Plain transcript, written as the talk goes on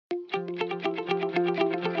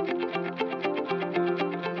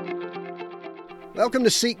Welcome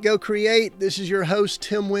to Seek, Go, Create. This is your host,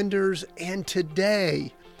 Tim Winders, and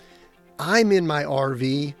today I'm in my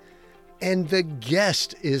RV and the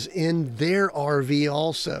guest is in their RV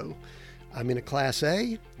also. I'm in a Class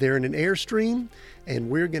A, they're in an Airstream,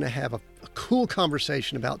 and we're going to have a cool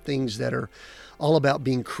conversation about things that are all about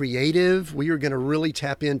being creative. We are going to really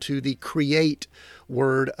tap into the create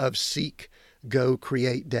word of Seek, Go,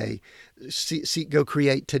 Create Day. Seek, Go,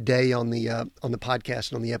 Create today on the podcast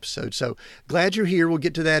and on the episode. So glad you're here. We'll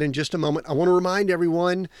get to that in just a moment. I want to remind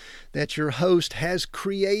everyone that your host has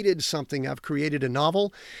created something. I've created a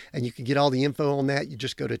novel, and you can get all the info on that. You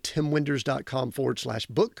just go to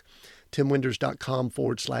timwinders.com/book.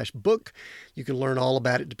 timwinders.com/book. You can learn all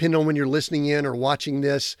about it. Depending on when you're listening in or watching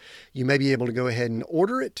this, you may be able to go ahead and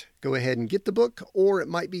order it, go ahead and get the book, or it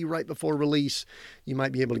might be right before release. You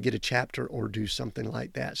might be able to get a chapter or do something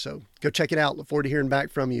like that. So go check it out. Look forward to hearing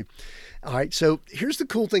back from you. All right. So here's the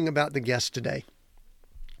cool thing about the guest today.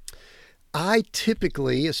 I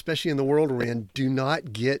typically, especially in the world we're in, do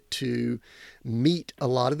not get to meet a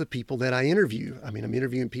lot of the people that I interview. I mean, I'm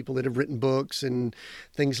interviewing people that have written books and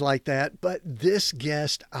things like that. But this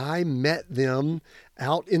guest, I met them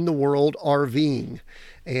out in the world RVing.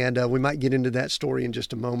 And we might get into that story in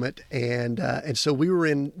just a moment. And so we were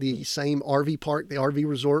in the same RV park, the RV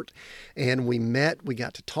resort, and we met, we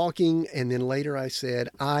got to talking. And then later I said,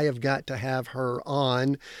 I have got to have her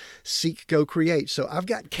on Seek, Go, Create. So I've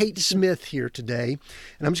got Kate Smith here today,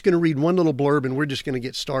 and I'm just going to read one little blurb and we're just going to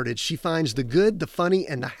get started. She finds the good, the funny,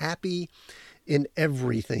 and the happy in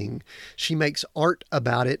everything. She makes art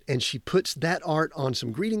about it, and she puts that art on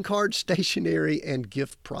some greeting cards, stationery, and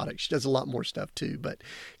gift products. She does a lot more stuff too. But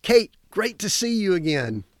Kate, great to see you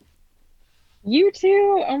again. You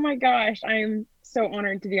too. Oh my gosh. I'm so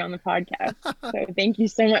honored to be on the podcast. So thank you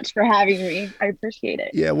so much for having me. I appreciate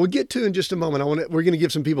it. Yeah, we'll get to in just a moment. We're going to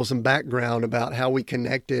give some people some background about how we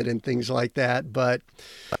connected and things like that. But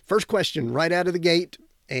first question right out of the gate.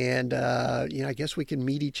 And, I guess we can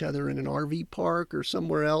meet each other in an RV park or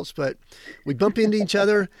somewhere else, but we bump into each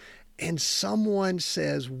other and someone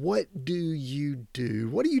says, what do you do?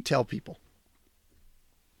 What do you tell people?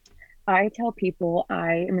 I tell people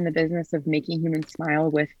I am in the business of making humans smile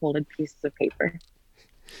with folded pieces of paper.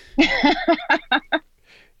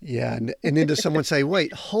 Yeah. And then does someone say,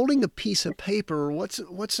 wait, holding a piece of paper,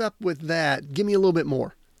 what's up with that? Give me a little bit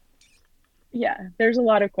more. Yeah, there's a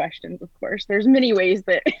lot of questions, of course. There's many ways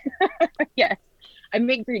that, yes, I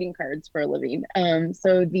make greeting cards for a living.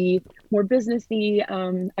 So the more businessy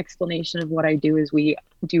explanation of what I do is we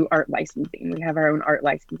do art licensing. We have our own art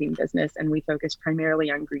licensing business, and we focus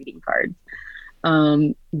primarily on greeting cards.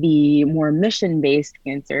 The more mission-based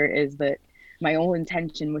answer is that my whole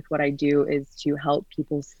intention with what I do is to help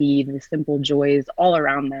people see the simple joys all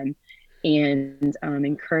around them and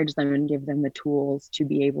encourage them and give them the tools to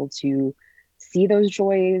be able to see those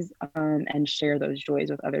joys and share those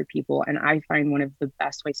joys with other people. And I find one of the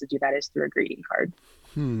best ways to do that is through a greeting card.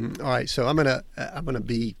 All right. So I'm gonna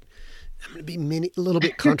be a little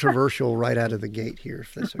bit controversial right out of the gate here,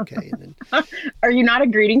 if that's okay. And then, are you not a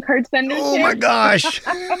greeting card sender? Oh my gosh.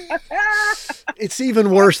 It's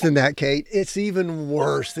even worse than that, Kate. It's even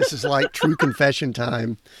worse. This is like true confession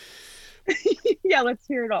time. Yeah, let's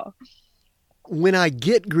hear it all. When I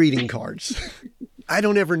get greeting cards, I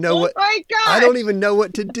don't ever know my gosh. I don't even know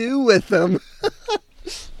what to do with them.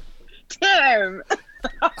 Tim.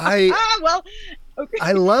 Well, okay.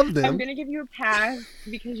 I love them. I'm going to give you a pass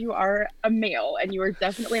because you are a male and you are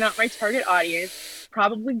definitely not my target audience.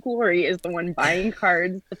 Probably Glory is the one buying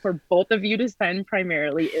cards for both of you to send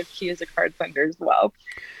primarily if she is a card sender as well.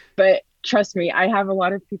 But trust me, I have a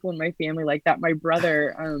lot of people in my family like that. My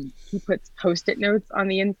brother, he puts Post-it notes on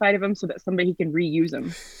the inside of them so that somebody can reuse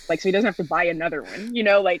them. Like, so he doesn't have to buy another one,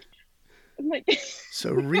 I'm like,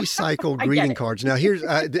 so recycle greeting cards. Now here's,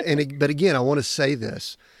 but again, I want to say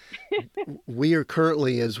this. We are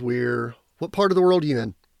currently, what part of the world are you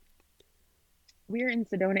in? We're in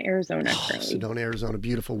Sedona, Arizona. Sedona, Arizona.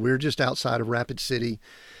 Beautiful. We're just outside of Rapid City,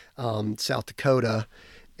 South Dakota.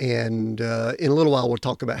 And in a little while, we'll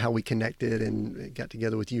talk about how we connected and got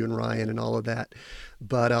together with you and Ryan and all of that.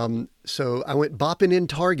 But so I went bopping in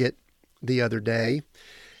Target the other day,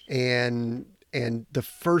 and the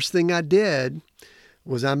first thing I did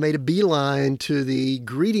was I made a beeline to the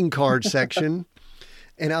greeting card section,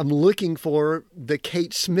 and I'm looking for the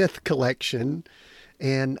Kate Smith collection,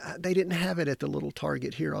 and they didn't have it at the little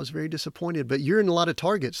Target here. I was very disappointed. But you're in a lot of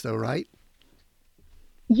Targets, though, right?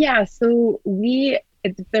 Yeah. So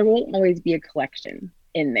there won't always be a collection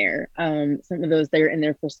in there. Some of those, they're in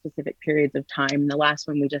there for specific periods of time. The last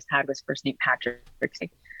one we just had was for St. Patrick's Day.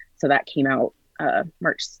 So that came out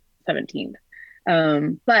March 17th.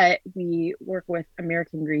 But we work with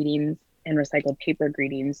American Greetings and recycled paper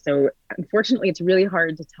greetings. So unfortunately, it's really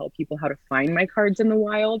hard to tell people how to find my cards in the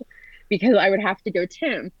wild because I would have to go,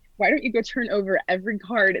 Tim, why don't you go turn over every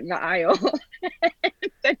card in the aisle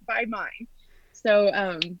and then buy mine?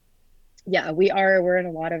 So yeah, we're in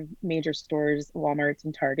a lot of major stores, Walmarts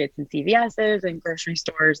and Targets and CVS's and grocery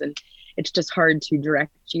stores, and it's just hard to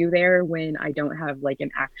direct you there when I don't have like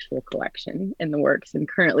an actual collection in the works. And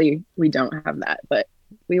currently we don't have that, but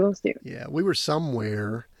we will soon. Yeah, we were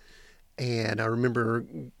somewhere, and I remember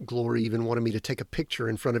Glory even wanted me to take a picture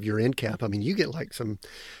in front of your end cap. I mean, you get like some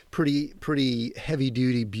pretty heavy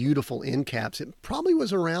duty, beautiful end caps. It probably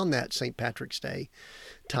was around that St. Patrick's Day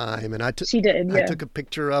time, and She did, I yeah. took a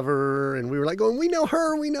picture of her, and we were like going, we know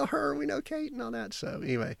her, we know her, we know Kate, and all that. So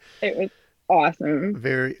anyway, It was awesome.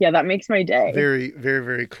 very, Yeah, that makes my day.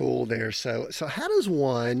 very cool there. So how does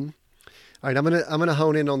one? All right, I'm gonna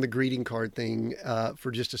hone in on the greeting card thing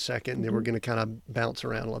for just a second, and then we're Mhm. gonna kind of bounce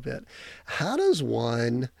around a little bit. How does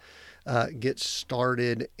one get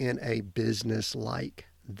started in a business like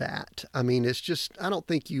that? I mean, it's just I don't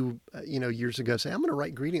think years ago say I'm gonna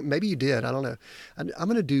write greeting. Maybe you did. I don't know. I'm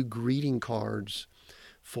gonna do greeting cards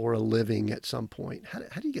for a living at some point. How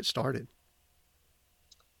do you get started?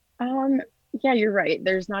 Um, yeah, you're right.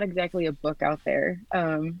 There's not exactly a book out there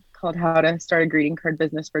called How to Start a Greeting Card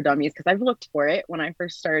Business for Dummies because I've looked for it when I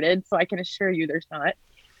first started, so I can assure you there's not.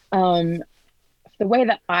 Um, the way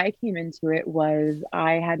that I came into it was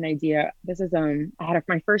I had an idea. I had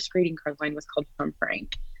my first greeting card line was called From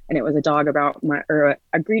Frank, and it was a dog about my or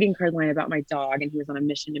a greeting card line about my dog, and he was on a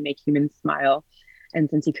mission to make humans smile. And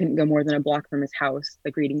since he couldn't go more than a block from his house,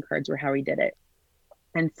 the greeting cards were how he did it.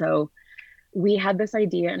 And so we had this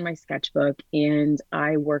idea in my sketchbook, and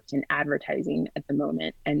I worked in advertising at the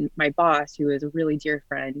moment. And my boss, who is a really dear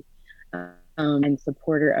friend and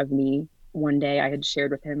supporter of me, one day I had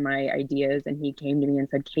shared with him my ideas, and he came to me and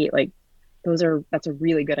said, Kate, like, that's a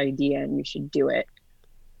really good idea, and you should do it.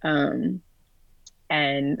 Um,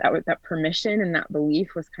 and that permission and that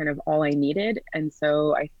belief was kind of all I needed. And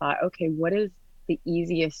so I thought, okay, what is the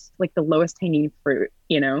easiest, like the lowest hanging fruit,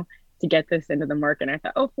 to get this into the market? And I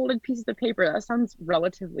thought, oh, folded pieces of paper, that sounds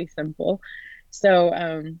relatively simple. So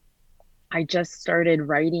I just started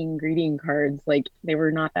writing greeting cards. Like, they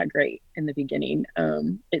were not that great in the beginning.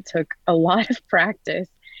 It took a lot of practice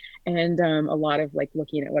and a lot of like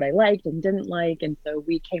looking at what I liked and didn't like. And so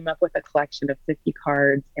we came up with a collection of 50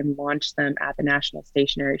 cards and launched them at the National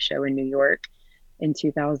Stationery Show in New York in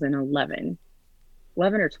 2011,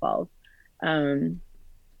 11 or 12. Um,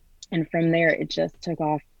 and from there, it just took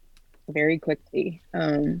off very quickly.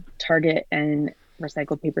 Target and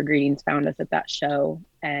Recycled Paper Greetings found us at that show.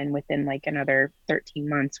 And within like another 13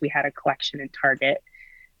 months, we had a collection in Target,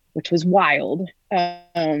 which was wild.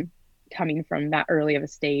 Coming from that early of a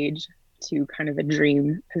stage to kind of a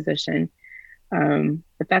dream position.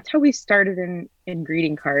 But that's how we started in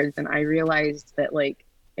greeting cards. And I realized that like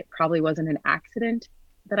it probably wasn't an accident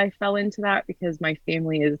that I fell into that because my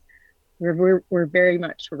family is we're very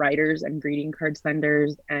much writers and greeting card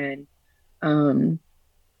senders. And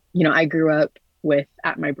I grew up with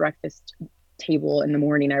at my breakfast table in the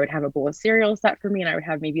morning, I would have a bowl of cereal set for me, and I would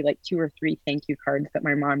have maybe like 2 or 3 thank you cards that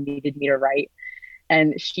my mom needed me to write.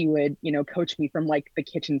 And she would, coach me from like the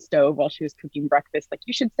kitchen stove while she was cooking breakfast, like,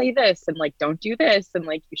 you should say this, and like, don't do this, and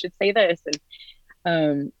like, you should say this.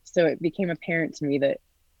 And so it became apparent to me that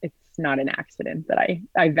it's not an accident that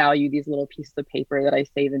I value these little pieces of paper that I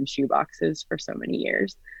save in shoe boxes for so many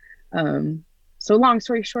years. So long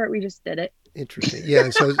story short, we just did it. Interesting. Yeah.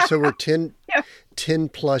 So we're 10, Yeah. 10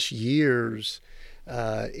 plus years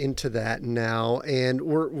into that now. And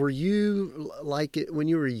were you like it when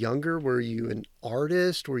you were younger? Were you an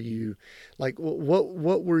artist? Were you like,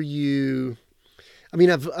 what were you? I mean,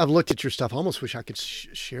 I've looked at your stuff. I almost wish I could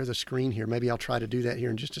share the screen here. Maybe I'll try to do that here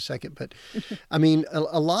in just a second. But I mean,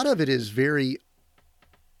 a lot of it is very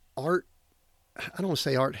art. I don't want to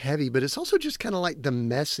say art heavy, but it's also just kind of like the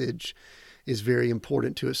message is very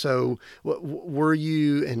important to it. So were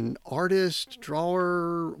you an artist,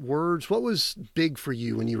 drawer, words? What was big for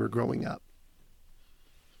you when you were growing up?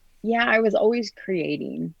 Yeah, I was always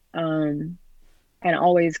creating, and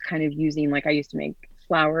always kind of using, like, I used to make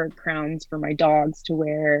flower crowns for my dogs to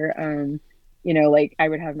wear. Like I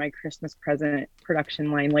would have my Christmas present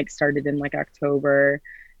production line like started in like October.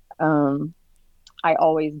 Um, I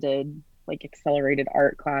always did like accelerated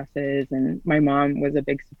art classes, and my mom was a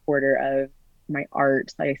big supporter of my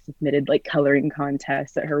art. So I submitted like coloring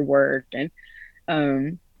contests at her work, and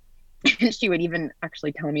um, she would even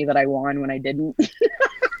actually tell me that I won when I didn't.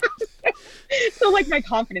 So like my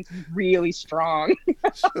confidence was really strong.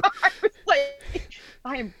 I was like,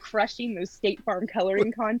 I am crushing those State Farm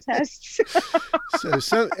coloring contests.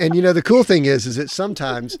 And the cool thing is that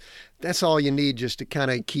sometimes that's all you need just to kind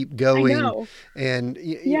of keep I going. know. And,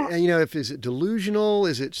 Yeah. if is it delusional?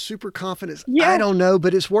 Is it super confidence? I Yeah. don't know,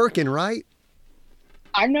 but it's working, right?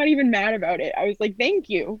 I'm not even mad about it. I was like, thank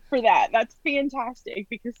you for that. That's fantastic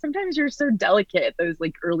because sometimes you're so delicate at those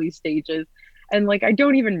like early stages. And like, I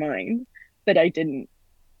don't even mind that I didn't,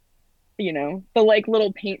 the like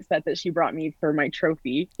little paint set that she brought me for my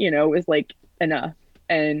trophy, was like enough.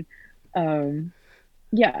 And um,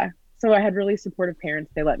 yeah, so I had really supportive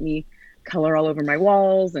parents. They let me color all over my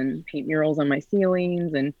walls and paint murals on my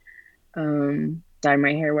ceilings and dye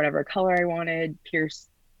my hair whatever color I wanted, pierce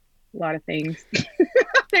a lot of things.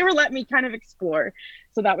 They were letting me kind of explore.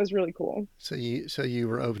 So that was really cool. So you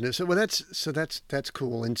were open to, that's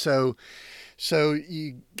cool. And so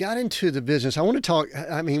you got into the business. I want to talk,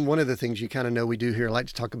 I mean, one of the things you kind of know we do here, I like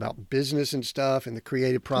to talk about business and stuff and the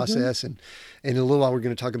creative process. And in a little while, we're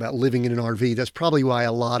going to talk about living in an RV. That's probably why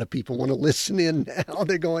a lot of people want to listen in now.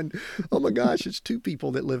 They're going, oh my gosh, it's two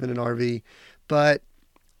people that live in an RV. But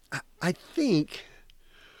I think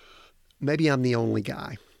maybe I'm the only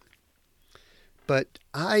guy. But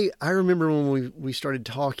I remember when we started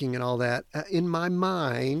talking and all that, in my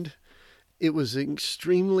mind, it was an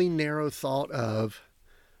extremely narrow thought of,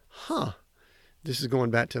 this is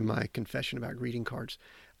going back to my confession about greeting cards.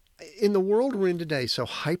 In the world we're in today, so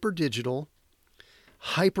hyper digital,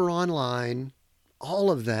 hyper online,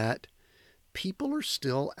 all of that, people are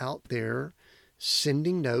still out there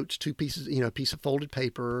sending notes, two pieces, a piece of folded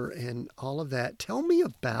paper and all of that. Tell me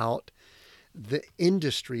about the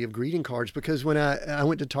industry of greeting cards, because when I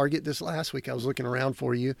went to Target this last week, I was looking around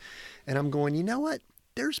for you and I'm going, you know what?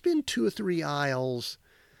 There's been 2 or 3 aisles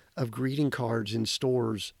of greeting cards in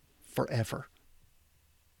stores forever.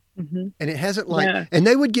 And it hasn't and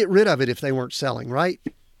they would get rid of it if they weren't selling, right?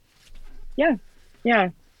 Yeah. Yeah.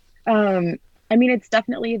 I mean, it's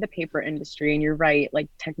definitely the paper industry and you're right. Like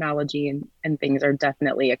technology and things are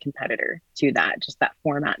definitely a competitor to that, just that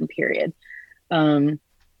format and period.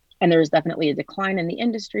 And there's definitely a decline in the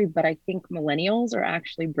industry, but I think millennials are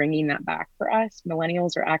actually bringing that back for us.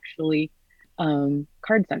 Millennials are actually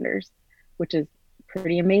card senders, which is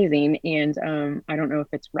pretty amazing. And I don't know if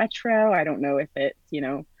it's retro. I don't know if it's, I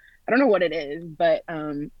don't know what it is, but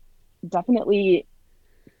definitely.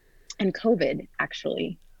 And COVID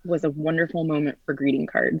actually was a wonderful moment for greeting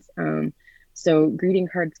cards. So greeting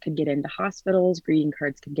cards could get into hospitals, greeting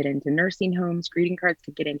cards could get into nursing homes, greeting cards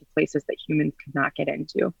could get into places that humans could not get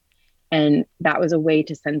into. And that was a way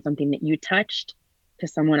to send something that you touched to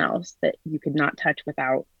someone else that you could not touch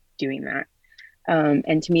without doing that.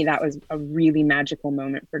 And to me, that was a really magical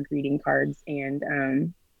moment for greeting cards.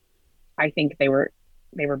 And I think they were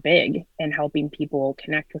big in helping people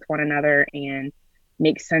connect with one another and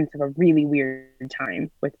make sense of a really weird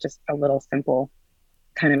time with just a little simple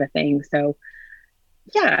kind of a thing. So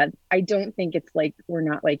yeah, I don't think it's like we're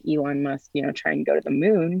not like Elon Musk, trying to go to the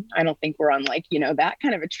moon. I don't think we're on like, that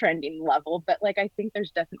kind of a trending level, but like I think there's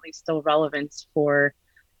definitely still relevance for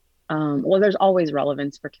there's always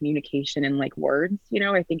relevance for communication and like words,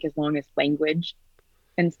 I think as long as language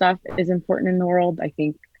and stuff is important in the world, I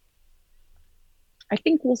think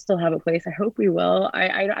we'll still have a place. I hope we will.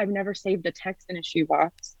 I've never saved a text in a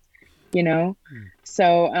shoebox,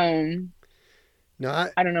 so No,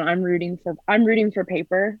 I don't know. I'm rooting for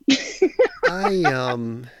paper. No,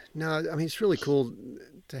 I mean, it's really cool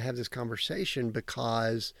to have this conversation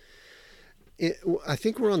because I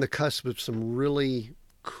think we're on the cusp of some really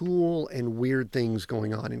cool and weird things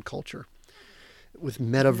going on in culture with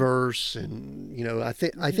metaverse. And, I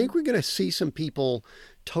think we're going to see some people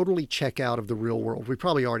totally check out of the real world. We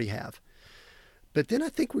probably already have. But then I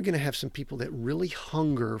think we're going to have some people that really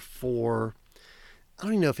hunger for, I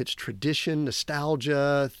don't even know if it's tradition,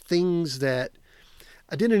 nostalgia, things that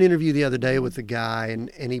I did an interview the other day with a guy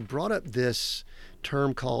and he brought up this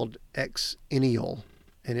term called exennial.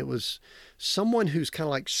 And it was someone who's kind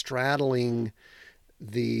of like straddling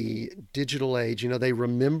the digital age. They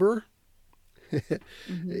remember,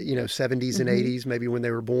 70s and 80s, maybe when they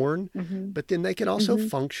were born, but then they can also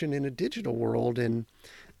function in a digital world. And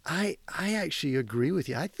I actually agree with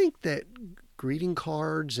you. I think that greeting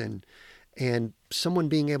cards and someone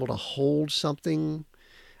being able to hold something,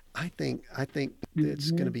 I think it's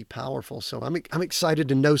going to be powerful. So I'm excited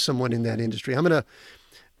to know someone in that industry. I'm going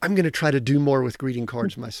to try to do more with greeting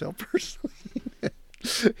cards myself personally.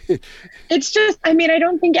 It's just, I mean, I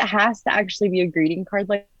don't think it has to actually be a greeting card.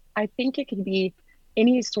 Like, I think it could be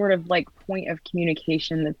any sort of like point of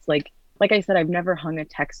communication that's like I said, I've never hung a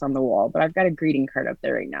text on the wall, but I've got a greeting card up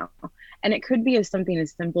there right now. And it could be something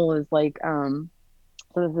as simple as like,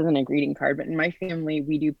 so this isn't a greeting card, but in my family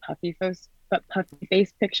we do puffy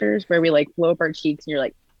face pictures where we like blow up our cheeks and you're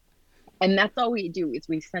like, and that's all we do is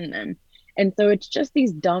we send them. And so it's just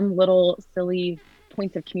these dumb little silly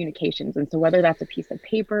points of communications. And so whether that's a piece of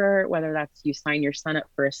paper, whether that's you sign your son up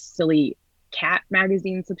for a silly cat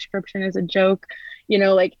magazine subscription as a joke,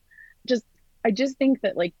 like just I just think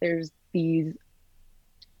that like there's these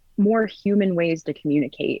more human ways to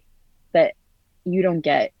communicate that you don't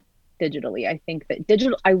get digitally. I think that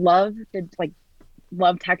digital I love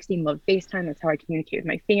texting, love FaceTime. That's how I communicate with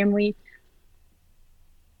my family.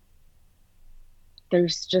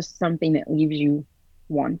 There's just something that leaves you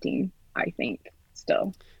wanting, I think,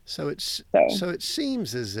 still. So So it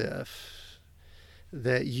seems as if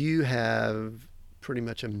that you have pretty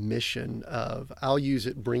much a mission of, I'll use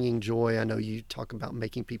it, bringing joy. I know you talk about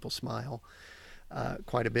making people smile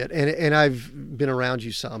quite a bit, and I've been around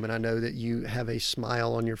you some, and I know that you have a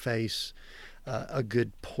smile on your face a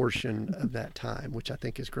good portion of that time, which I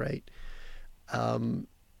think is great. Um,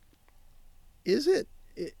 is it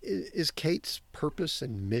is Kate's purpose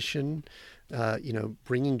and mission,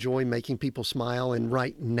 bringing joy, making people smile, and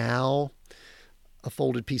right now, a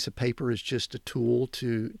folded piece of paper is just a tool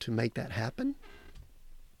to make that happen?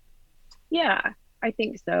 yeah, I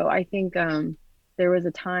think so. I think there was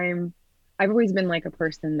a time I've always been like a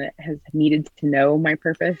person that has needed to know my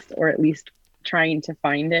purpose or at least trying to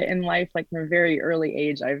find it in life. Like from a very early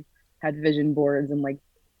age, I've had vision boards and like,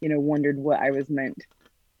 wondered what I was meant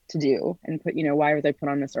to do and why was I put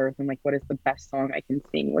on this earth and like what is the best song I can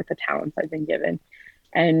sing with the talents I've been given.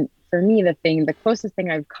 And for me, the closest thing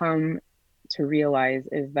I've come to realize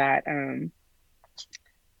is that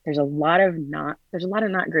there's a lot of not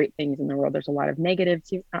great things in the world. There's a lot of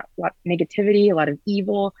negativity, a lot of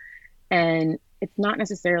evil, and it's not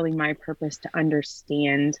necessarily my purpose to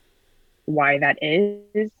understand why that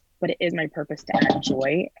is, but it is my purpose to add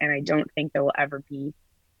joy. And I don't think there will ever be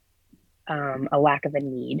a lack of a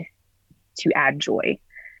need to add joy.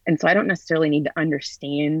 And so I don't necessarily need to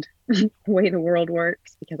understand the way the world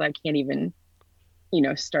works because I can't even,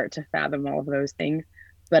 start to fathom all of those things.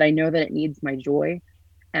 But I know that it needs my joy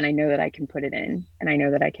and I know that I can put it in and I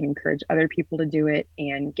know that I can encourage other people to do it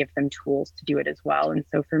and give them tools to do it as well. And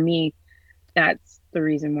so for me, that's the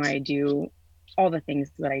reason why I do all the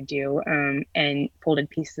things that I do. And folded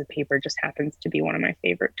pieces of paper just happens to be one of my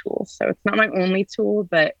favorite tools. So it's not my only tool,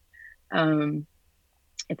 but um,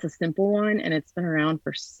 it's a simple one and it's been around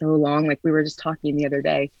for so long. Like we were just talking the other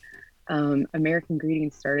day, American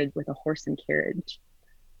Greetings started with a horse and carriage.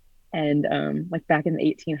 And like back in the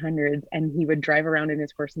 1800s, and he would drive around in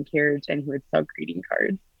his horse and carriage and he would sell greeting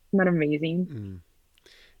cards. Isn't that amazing? Mm,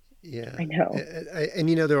 yeah, I know. and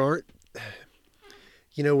there aren't.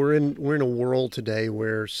 We're in a world today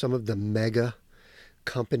where some of the mega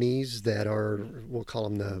companies that are, we'll call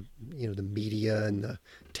them the media and the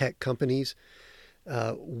tech companies,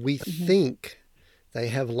 we Hmm. think they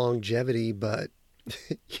have longevity, but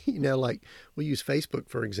like we use Facebook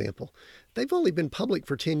for example. They've only been public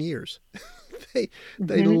for 10 years. they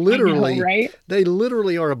they I know, literally right? they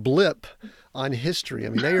literally are a blip on history. I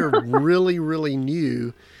mean, they are really really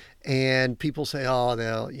new, and people say, "Oh,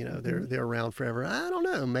 Hmm. they're around forever." I don't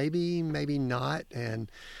know, maybe not.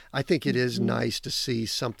 And I think it is Hmm. nice to see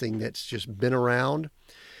something that's just been around,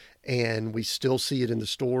 and we still see it in the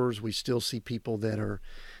stores. We still see people that are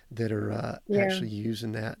Yeah. actually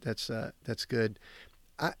using that. That's good.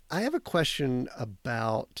 I have a question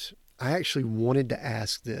about. I actually wanted to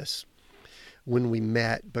ask this when we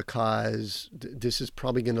met because this is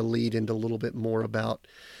probably going to lead into a little bit more about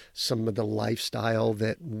some of the lifestyle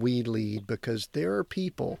that we lead because there are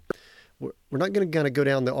people. We're not going to kind of go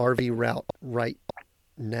down the RV route right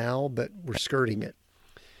now, but we're skirting it.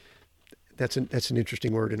 That's an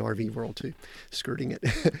interesting word in RV world too, skirting it.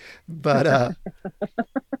 but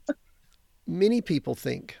many people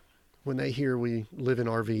think when they hear we live in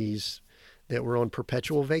RVs that we're on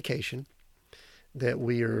perpetual vacation, that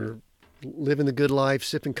we are living the good life,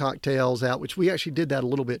 sipping cocktails out, which we actually did that a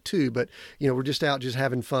little bit too, but we're just out just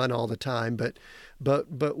having fun all the time. But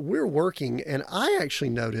we're working, and I actually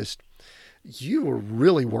noticed you were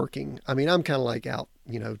really working. I mean, I'm kind of like out,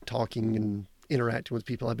 talking and interacting with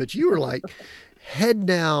people. But you were like head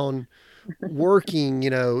down, working,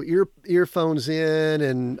 earphones in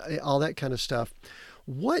and all that kind of stuff.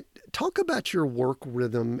 What talk about your work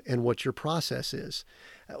rhythm and what your process is?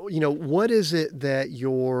 What is it that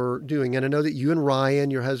you're doing? And I know that you and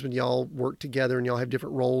Ryan, your husband, y'all work together and y'all have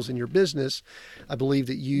different roles in your business. I believe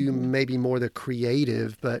that you Hmm. may be more the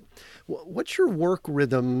creative, but what's your work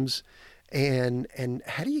rhythms and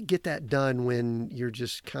how do you get that done when you're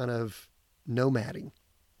just kind of nomading?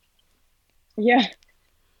 Yeah.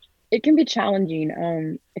 It can be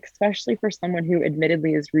challenging, especially for someone who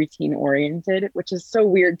admittedly is routine oriented, which is so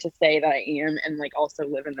weird to say that I am, and like also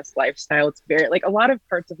live in this lifestyle. It's very like a lot of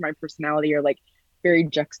parts of my personality are like very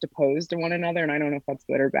juxtaposed to one another, and I don't know if that's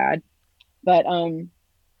good or bad. But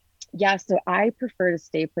yeah, so I prefer to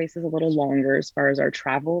stay places a little longer as far as our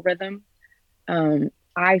travel rhythm.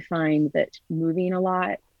 I find that moving a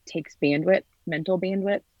lot takes bandwidth, mental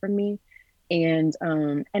bandwidth from me, and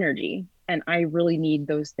energy. And I really need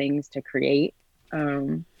those things to create.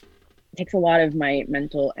 It takes a lot of my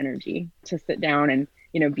mental energy to sit down and,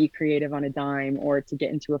 be creative on a dime or to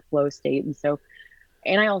get into a flow state. And so,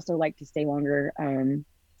 and I also like to stay longer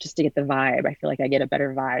just to get the vibe. I feel like I get a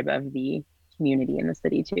better vibe of the community in the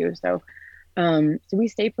city too. So we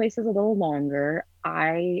stay places a little longer.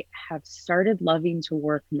 I have started loving to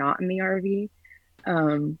work not in the RV.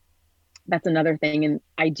 Um, that's another thing. And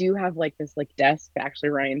I do have like this like desk, actually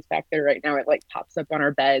Ryan's back there right now. It like pops up on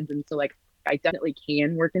our beds. And so like I definitely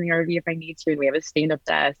can work in the RV if I need to. And we have a stand-up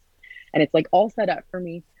desk and it's like all set up for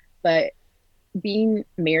me. But being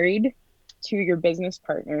married to your business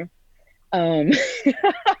partner, um,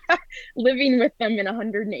 living with them in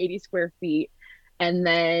 180 square feet, and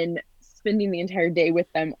then spending the entire day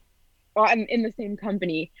with them in the same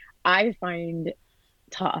company, I find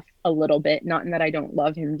tough a little bit. Not in that I don't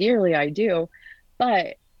love him dearly, I do,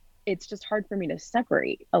 but it's just hard for me to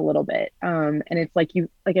separate a little bit. And it's like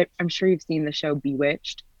I'm sure you've seen the show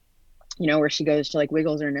Bewitched, where she goes to like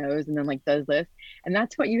wiggles her nose and then like does this. And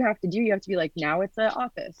that's what you have to do. You have to be like, now it's an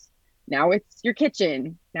office. Now it's your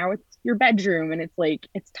kitchen. Now it's your bedroom. And it's like,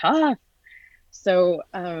 it's tough. So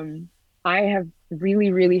I have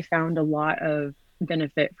really, really found a lot of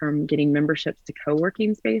benefit from getting memberships to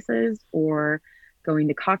co-working spaces or going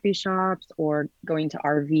to coffee shops or going to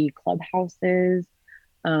RV clubhouses,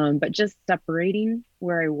 but just separating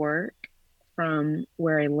where I work from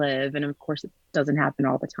where I live. And of course, it doesn't happen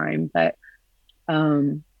all the time, but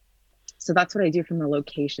so that's what I do from the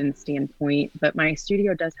location standpoint. But my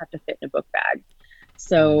studio does have to fit in a book bag.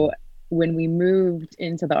 So when we moved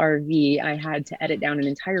into the RV, I had to edit down an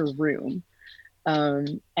entire room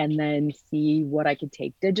and then see what I could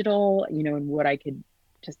take digital, and what I could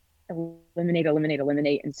just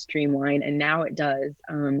eliminate, and streamline. And now it does.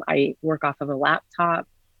 I work off of a laptop.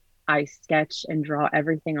 I sketch and draw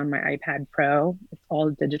everything on my iPad Pro. It's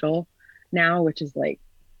all digital now, which is like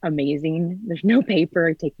amazing. There's no paper.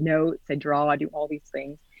 I take notes, I draw, I do all these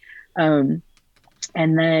things. And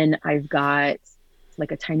then I've got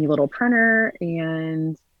like a tiny little printer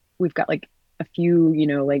and we've got like a few,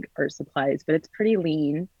 like art supplies, but it's pretty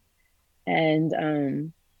lean.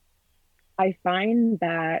 And I find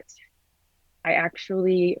that I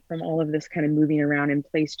actually, from all of this kind of moving around and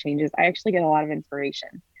place changes, I actually get a lot of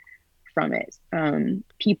inspiration from it.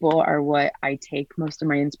 People are what I take most of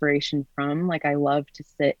my inspiration from. Like I love to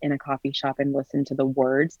sit in a coffee shop and listen to the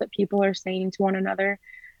words that people are saying to one another.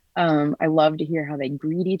 I love to hear how they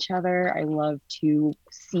greet each other. I love to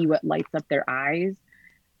see what lights up their eyes.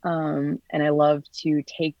 And I love to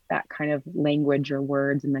take that kind of language or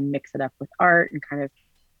words and then mix it up with art and kind of,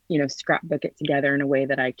 scrapbook it together in a way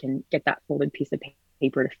that I can get that folded piece of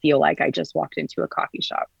paper to feel like I just walked into a coffee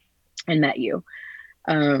shop and met you.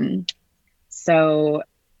 So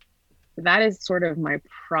that is sort of my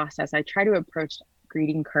process. I try to approach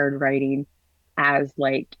greeting card writing as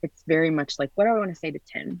like, it's very much like, what do I want to say to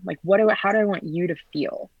Tim? Like, how do I want you to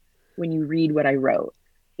feel when you read what I wrote?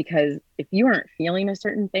 Because if you aren't feeling a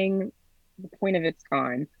certain thing, the point of it's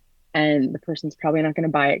gone and the person's probably not going to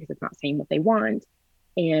buy it because it's not saying what they want.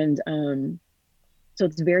 And so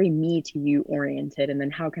it's very me to you oriented. And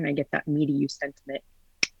then how can I get that me to you sentiment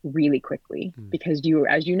really quickly? Because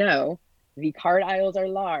as you know, the card aisles are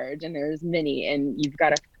large and there's many, and you've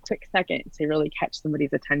got a quick second to really catch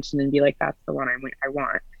somebody's attention and be like, that's the one I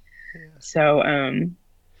want. Yeah. So,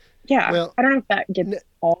 yeah, well, I don't know if that gets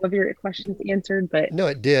all of your questions answered, but no,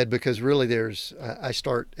 it did, because really I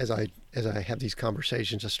start, as I have these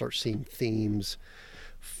conversations, I start seeing themes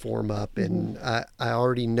form up, and I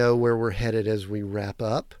already know where we're headed as we wrap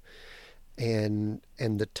up, and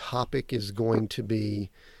the topic is going to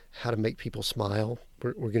be how to make people smile.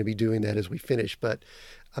 We're going to be doing that as we finish, but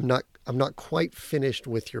I'm not quite finished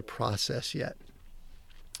with your process yet.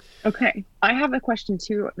 Okay. I have a question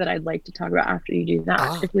too that I'd like to talk about after you do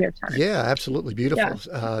that, if we have time. Yeah, absolutely. Beautiful.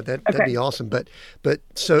 Yeah. That'd be awesome. But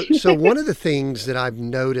so one of the things that I've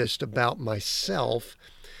noticed about myself,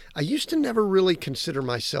 I used to never really consider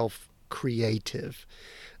myself creative.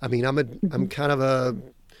 I mean, I'm kind of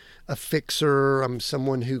a a fixer. I'm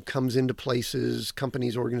someone who comes into places,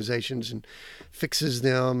 companies, organizations, and fixes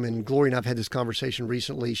them. And Gloria and I've had this conversation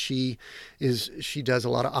recently. She does a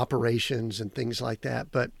lot of operations and things like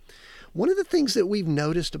that. But one of the things that we've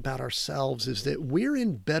noticed about ourselves is that we're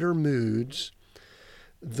in better moods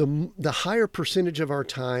the higher percentage of our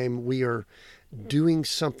time we are doing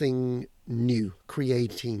something new,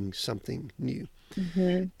 creating something new.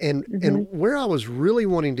 Mm-hmm. And where I was really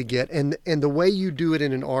wanting to get, and the way you do it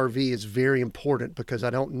in an RV is very important, because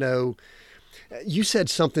I don't know, you said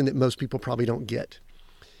something that most people probably don't get.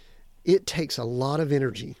 It takes a lot of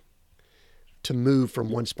energy to move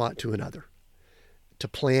from one spot to another, to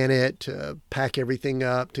plan it, to pack everything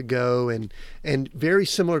up, to go. And very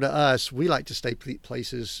similar to us, we like to stay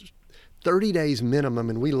places 30 days minimum,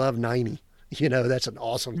 and we love 90. That's an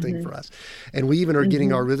awesome thing for us. And we even are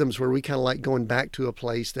getting our rhythms where we kind of like going back to a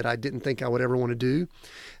place that I didn't think I would ever want to do,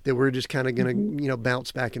 that we're just kind of going to,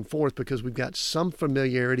 bounce back and forth, because we've got some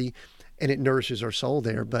familiarity and it nourishes our soul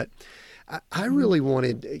there. But I really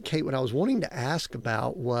wanted, Kate, what I was wanting to ask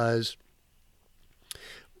about was,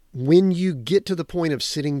 when you get to the point of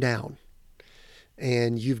sitting down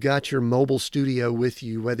and you've got your mobile studio with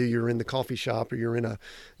you, whether you're in the coffee shop or you're in a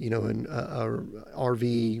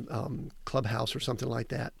RV clubhouse or something like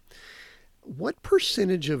that, what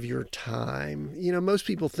percentage of your time, most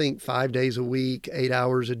people think 5 days a week, 8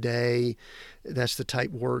 hours a day, that's the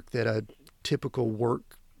type work that a typical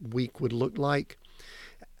work week would look like.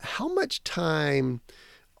 How much time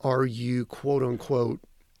are you, quote unquote,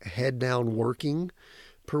 head down working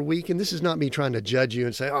per week? And this is not me trying to judge you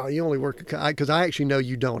and say, oh, you only work, because I actually know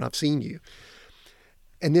you don't. I've seen you.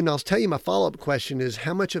 And then I'll tell you, my follow-up question is,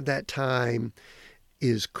 how much of that time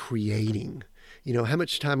is creating? How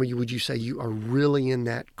much time would you say you are really in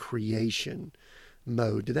that creation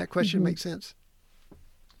mode? Did that question make sense?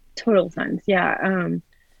 Total sense. Yeah.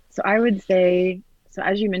 So I would say, so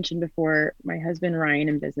as you mentioned before, my husband, Ryan,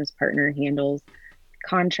 and business partner, handles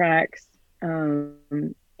contracts,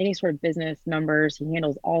 any sort of business numbers. He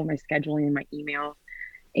handles all of my scheduling and my email,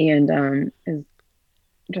 and is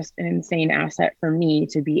just an insane asset for me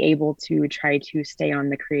to be able to try to stay on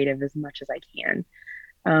the creative as much as I can.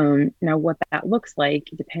 Now, what that looks like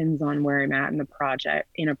depends on where I'm at in a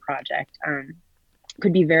project.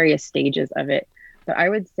 Could be various stages of it, but I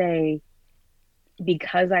would say,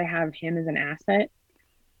 because I have him as an asset,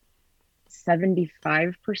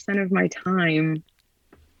 75% of my time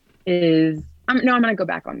is, I'm going to go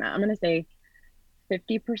back on that. I'm going to say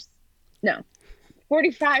 50%, no,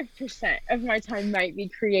 45% of my time might be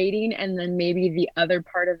creating. And then maybe the other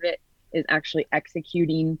part of it is actually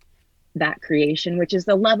executing that creation, which is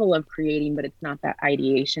the level of creating, but it's not that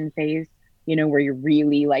ideation phase, where you're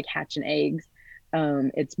really like hatching eggs.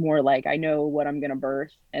 It's more like, I know what I'm going to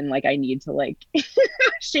birth, and like, I need to like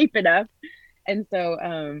shape it up. And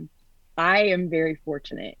so, I am very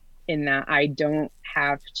fortunate in that I don't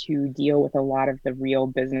have to deal with a lot of the real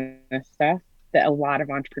business stuff that a lot of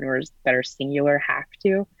entrepreneurs that are singular have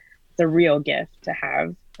to. It's a real gift to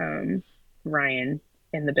have Ryan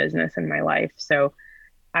in the business in my life. So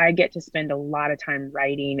I get to spend a lot of time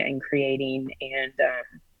writing and creating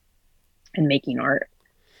and making art.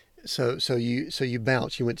 So you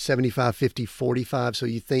bounce, you went 75, 50, 45. So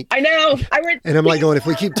you think, I know and I'm like going, if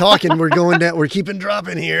we keep talking, we're going down, we're keeping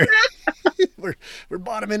dropping here. we're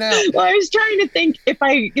bottoming out. Well, I was trying to think if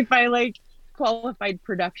I like qualified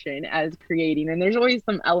production as creating, and there's always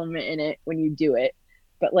some element in it when you do it,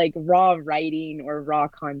 but like raw writing or raw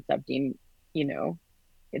concepting,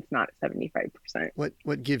 it's not 75%.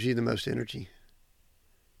 What gives you the most energy?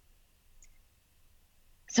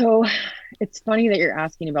 So it's funny that you're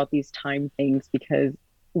asking about these time things, because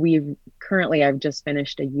I've just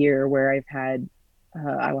finished a year where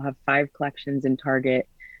I will have 5 collections in Target,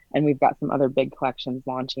 and we've got some other big collections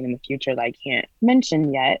launching in the future that I can't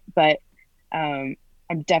mention yet, but I'm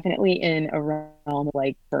definitely in a realm of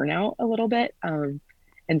like burnout a little bit.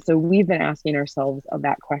 And so we've been asking ourselves of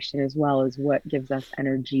that question as well, as what gives us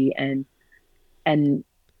energy, and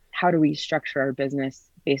how do we structure our business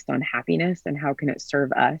based on happiness, and how can it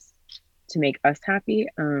serve us to make us happy,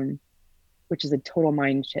 which is a total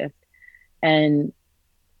mind shift. And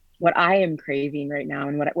what I am craving right now,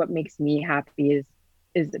 and what makes me happy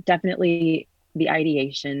is definitely the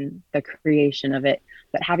ideation, the creation of it,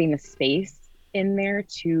 but having the space in there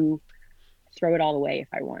to throw it all away if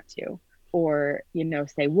I want to, or,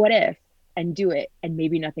 say, what if, and do it, and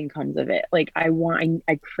maybe nothing comes of it. Like I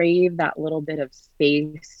crave that little bit of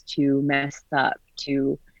space to mess up,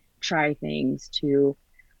 to try things, to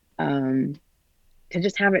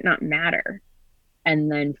just have it not matter.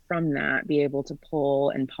 And then from that, be able to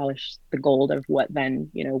pull and polish the gold of what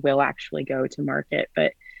then, will actually go to market.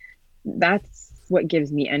 But that's what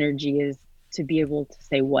gives me energy, is to be able to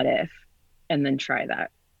say, what if, and then try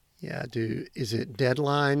that. Yeah. Is it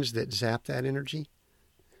deadlines that zap that energy?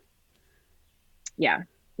 Yeah.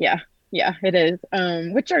 Yeah. Yeah, it is.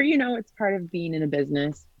 Which are, it's part of being in a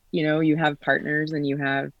business. You have partners and you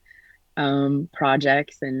have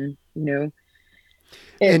projects, and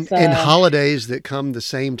it's And holidays that come the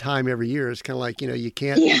same time every year. It's kind of like, yeah, you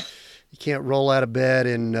can't roll out of bed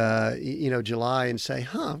in July and say,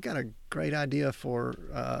 I've got a great idea for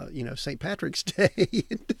St. Patrick's Day.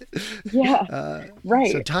 yeah, So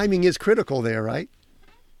right. timing is critical there, right?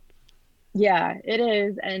 Yeah, it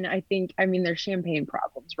is. And I mean, there's champagne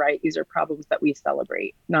problems, right? These are problems that we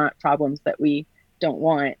celebrate, not problems that we don't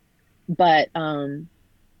want. But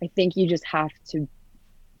I think you just have to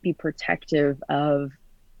be protective of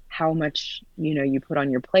how much, you put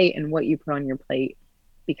on your plate and what you put on your plate,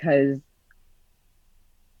 because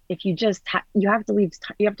if you just you have to leave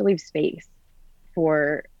space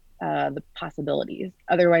for the possibilities.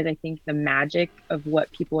 Otherwise, I think the magic of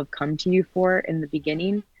what people have come to you for in the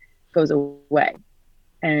beginning goes away.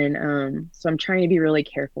 And so I'm trying to be really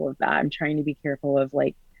careful of that. I'm trying to be careful of,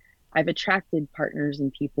 like, I've attracted partners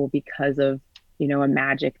and people because of, a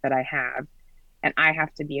magic that I have. And I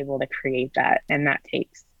have to be able to create that. And that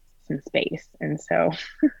takes some space. And so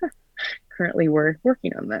currently we're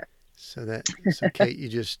working on that. So Kate,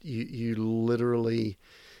 you literally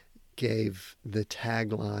gave the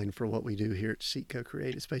tagline for what we do here at Seek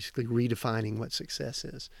Co-Create. It's basically redefining what success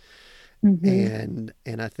is. Mm-hmm.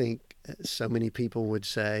 And I think so many people would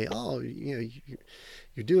say, oh,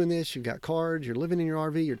 you're doing this, you've got cards, you're living in your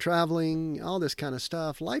RV, you're traveling, all this kind of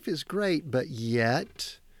stuff. Life is great, but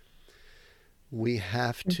yet we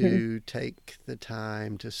have Mm-hmm. to take the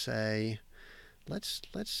time to say, let's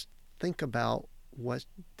think about what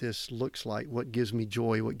this looks like, what gives me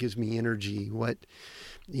joy, what gives me energy, where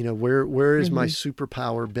is my Mm-hmm.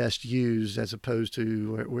 superpower best used, as opposed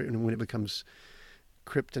to when it becomes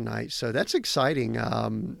kryptonite. So that's exciting.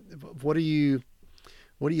 What are you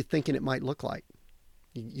thinking it might look like?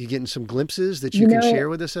 You getting some glimpses that you You can know, share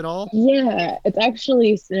with us at all? yeah, it's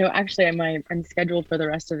actually, actually I'm scheduled for the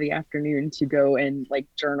rest of the afternoon to go and, like,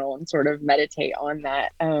 journal and sort of meditate on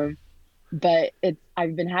that. But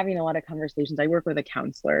I've been having a lot of conversations. I work with a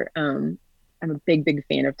counselor. I'm a big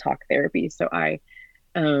fan of talk therapy. So I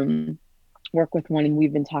um work with one, and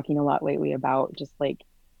we've been talking a lot lately about just, like,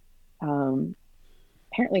 um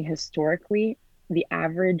apparently historically the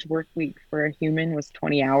average work week for a human was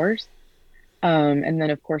 20 hours. And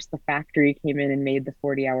then, of course, the factory came in and made the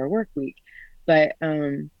 40-hour work week. But,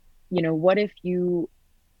 what if he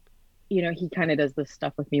kind of does this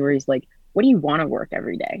stuff with me where he's like, what do you want to work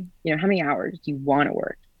every day? How many hours do you want to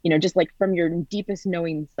work? Just like from your deepest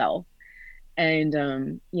knowing self.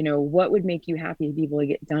 And, what would make you happy to be able to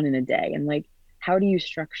get done in a day? And, like, how do you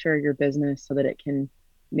structure your business so that it can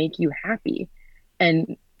make you happy?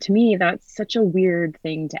 And to me, that's such a weird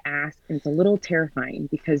thing to ask. And it's a little terrifying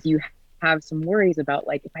because you have some worries about,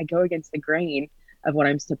 like, if I go against the grain of what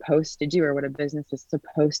I'm supposed to do or what a business is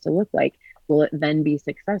supposed to look like, will it then be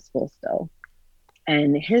successful still?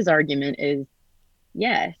 And his argument is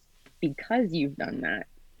yes, because you've done that.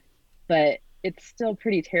 But it's still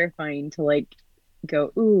pretty terrifying to, like,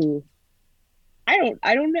 go, ooh, I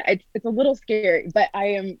don't know. It's a little scary, but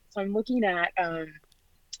I'm looking at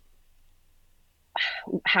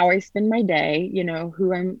how I spend my day,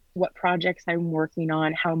 what projects I'm working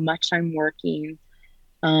on, how much I'm working,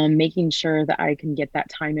 making sure that I can get that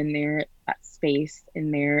time in there, that space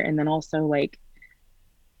in there. And then also, like,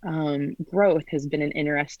 growth has been an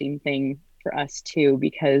interesting thing for us too,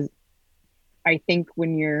 because I think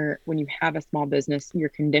when you have a small business, you're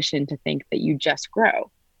conditioned to think that you just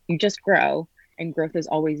grow, and growth is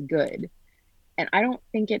always good. And I don't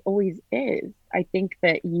think it always is. I think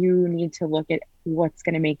that you need to look at what's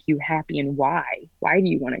going to make you happy and why. Why do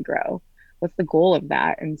you want to grow? What's the goal of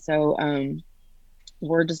that? And so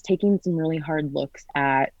we're just taking some really hard looks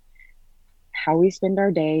at how we spend our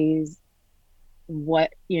days,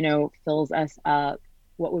 what, fills us up,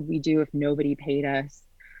 what would we do if nobody paid us?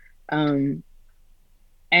 Um,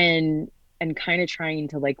 and kind of trying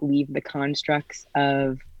to, like, leave the constructs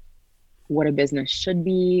of what a business should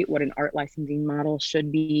be, what an art licensing model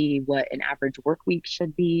should be, what an average work week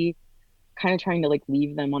should be, kind of trying to, like,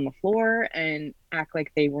 leave them on the floor and act like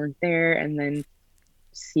they weren't there, and then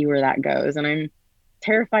see where that goes. And I'm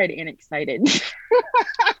terrified and excited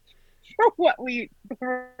for what we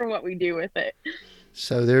do with it.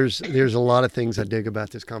 So there's a lot of things I dig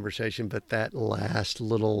about this conversation, but that last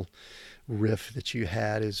little riff that you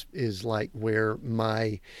had is like where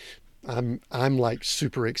I'm like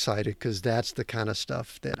super excited because that's the kind of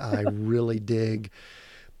stuff that I really dig,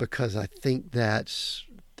 because I think that's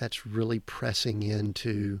really pressing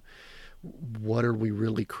into what are we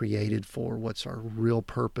really created for, what's our real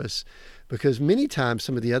purpose, because many times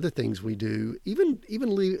some of the other things we do,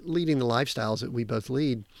 leading the lifestyles that we both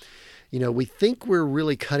lead, we think we're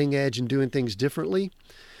really cutting edge and doing things differently,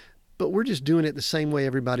 but we're just doing it the same way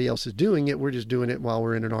everybody else is doing it. We're just doing it while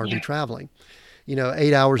we're in an RV traveling,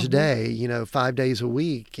 8 hours a day, 5 days a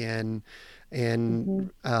week. I've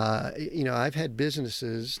had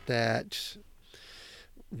businesses that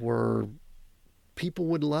were, people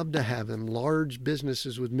would love to have them, large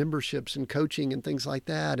businesses with memberships and coaching and things like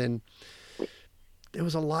that. And there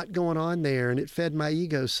was a lot going on there, and it fed my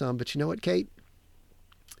ego some. But you know what, Kate?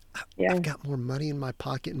 Yeah. I've got more money in my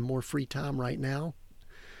pocket and more free time right now.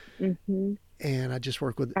 And I just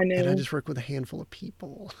work with a handful of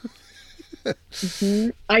people.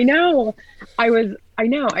 I know. I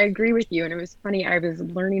agree with you. And it was funny. I was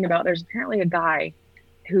learning about, there's apparently a guy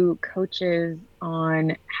who coaches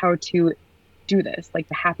on how to do this, like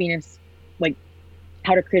the happiness, like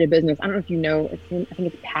how to create a business. I don't know if you know, I think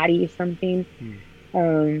it's Patty something. I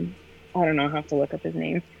don't know. I'll have to look up his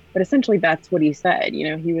name, but essentially that's what he said.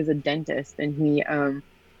 He was a dentist, and he,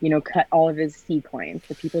 cut all of his C clients,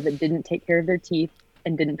 the people that didn't take care of their teeth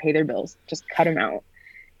and didn't pay their bills, just cut them out.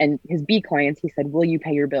 And his B clients, he said, will you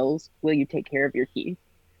pay your bills? Will you take care of your teeth?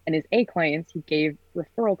 And his A clients, he gave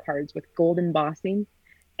referral cards with gold embossing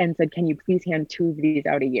and said, can you please hand 2 of these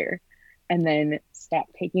out a year? And then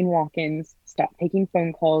stopped taking walk-ins, stopped taking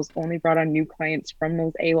phone calls, only brought on new clients from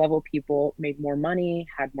those A-level people, made more money,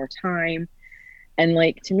 had more time. And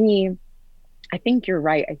like, to me, I think you're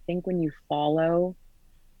right. I think when you follow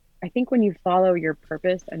your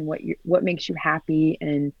purpose and what makes you happy,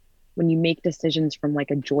 and when you make decisions from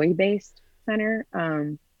like a joy-based center,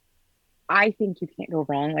 I think you can't go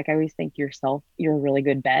wrong. Like, I always think you're a really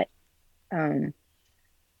good bet.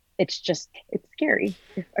 It's scary.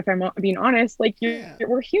 If I'm being honest, like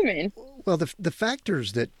we're human. Well, the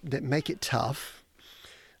factors that make it tough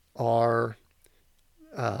are,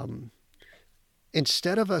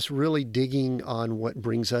 instead of us really digging on what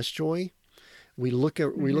brings us joy, we look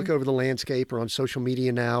over the landscape or on social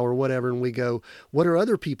media now or whatever, and we go, what are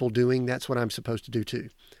other people doing? That's what I'm supposed to do too.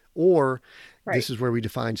 Or this is where we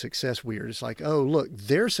define success weird. It's like, oh, look,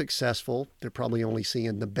 they're successful. They're probably only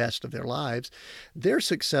seeing the best of their lives. They're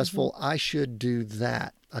successful. I should do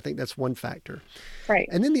that. I think that's one factor. Right.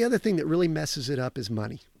 And then the other thing that really messes it up is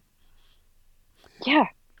money. Yeah.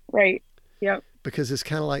 Right. Yep. Because it's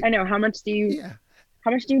kind of like, I know, how much do you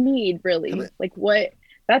need really? Like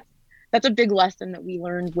that's a big lesson that we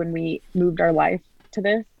learned when we moved our life to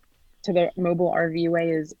the mobile RV way.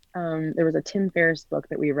 Is there was a Tim Ferriss book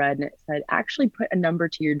that we read, and it said, actually put a number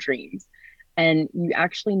to your dreams, and you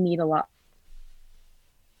actually need a lot.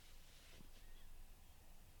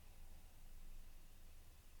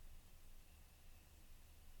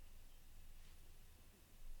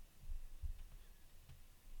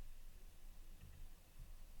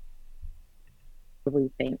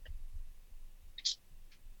 We think.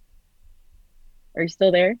 Are you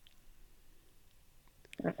still there?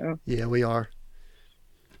 Uh-oh. Yeah, we are.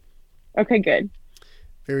 Okay, good.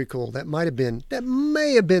 Very cool. That may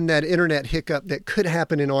have been that internet hiccup that could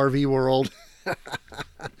happen in RV world.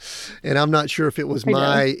 And I'm not sure if it was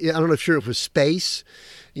I don't know if it was space,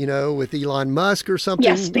 with Elon Musk or something.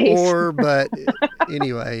 Yeah, space. But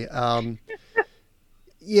anyway,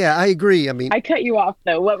 yeah, I agree. I mean, I cut you off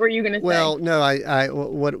though. What were you going to say? Well, no,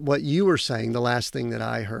 what you were saying, the last thing that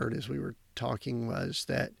I heard as we were talking was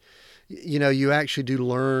that, you actually do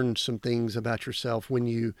learn some things about yourself when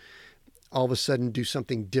you all of a sudden do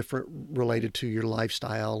something different related to your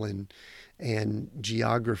lifestyle and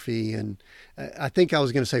geography. And I think I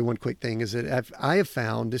was going to say one quick thing is that I have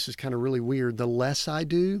found, this is kind of really weird, the less I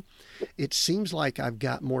do, it seems like I've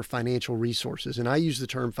got more financial resources. And I use the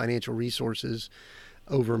term financial resources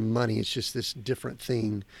over money. It's just this different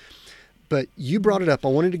thing. But you brought it up. I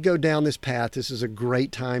wanted to go down this path. This is a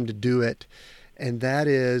great time to do it. And that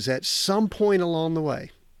is, at some point along the way,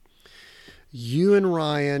 you and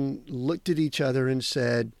Ryan looked at each other and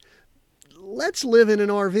said, let's live in an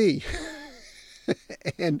RV.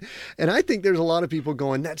 and I think there's a lot of people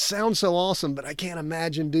going, that sounds so awesome, but I can't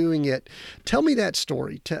imagine doing it. Tell me that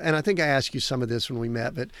story. And I think I asked you some of this when we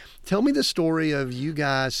met, but tell me the story of you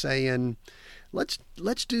guys saying, let's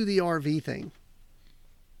do the RV thing.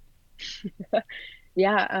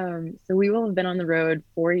 Yeah. So we will have been on the road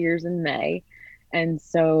 4 years in May. And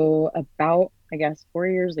so about, I guess, 4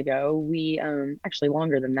 years ago, we, actually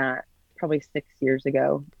longer than that, probably 6 years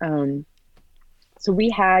ago. So we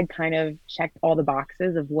had kind of checked all the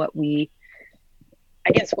boxes of I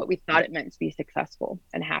guess what we thought it meant to be successful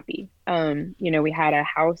and happy. We had a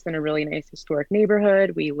house in a really nice historic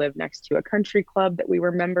neighborhood. We lived next to a country club that we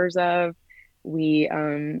were members of. We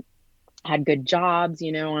had good jobs,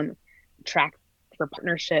 on track for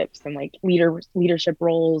partnerships and like leadership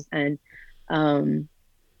roles. And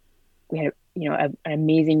we had, an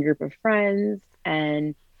amazing group of friends,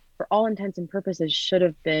 and for all intents and purposes should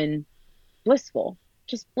have been blissful,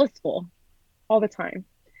 just blissful all the time.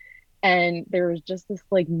 And there was just this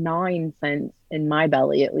like gnawing sense in my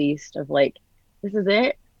belly, at least, of like, this is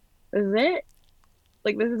it. This is it.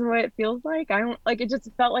 Like, this is what it feels like. I don't like it, just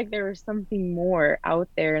felt like there was something more out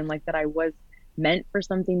there, and like that I was meant for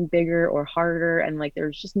something bigger or harder. And like, there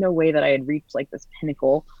was just no way that I had reached like this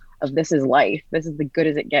pinnacle of this is life. This is the good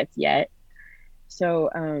as it gets yet. So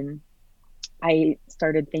I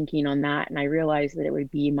started thinking on that, and I realized that it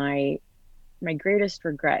would be my greatest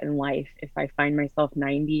regret in life if I find myself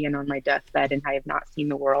 90 and on my deathbed and I have not seen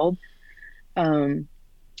the world. I'll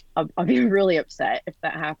be really upset if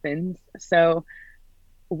that happens. So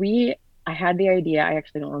I had the idea, I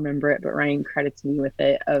actually don't remember it, but Ryan credits me with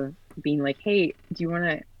it, of being like, hey, do you want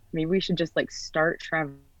to, maybe we should just like start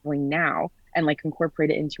traveling now and like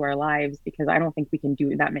incorporate it into our lives, because I don't think we can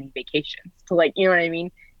do that many vacations. So like, you know what I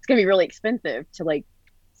mean? It's going to be really expensive to like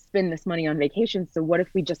spend this money on vacations. So what if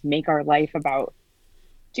we just make our life about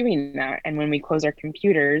doing that? And when we close our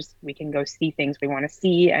computers, we can go see things we want to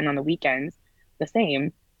see. And on the weekends, the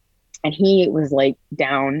same. And he was like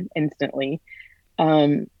down instantly.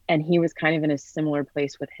 And he was kind of in a similar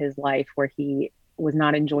place with his life where he was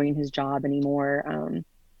not enjoying his job anymore.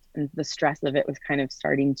 And the stress of it was kind of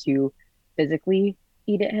starting to physically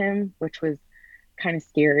eat at him, which was kind of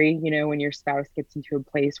scary, when your spouse gets into a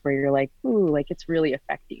place where you're like, ooh, like it's really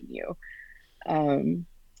affecting you.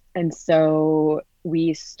 And so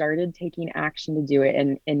we started taking action to do it.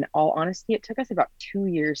 And in all honesty, it took us about 2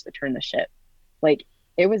 years to turn the ship. Like,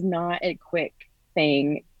 it was not a quick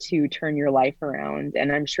thing to turn your life around.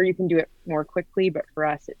 And I'm sure you can do it more quickly, but for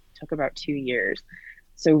us, it took about 2 years.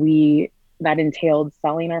 So that entailed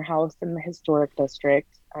selling our house in the historic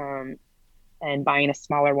district, and buying a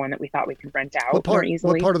smaller one that we thought we could rent out more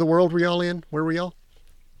easily. What part of the world were y'all in? Where were y'all?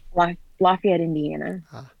 Lafayette, Indiana.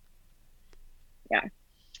 Yeah.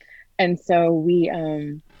 And so we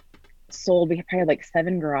sold, we probably had like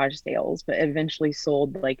 7 garage sales, but eventually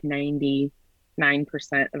sold like 99%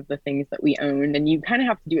 of the things that we owned. And you kind of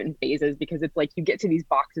have to do it in phases, because it's like you get to these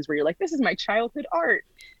boxes where you're like, this is my childhood art.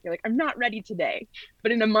 You're like, I'm not ready today.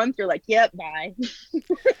 But in a month, you're like, yep, bye.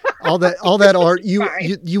 all that art,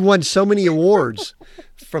 you won so many awards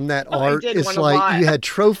from that art. It's like you had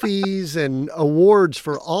trophies and awards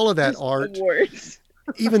for all of that art. Awards.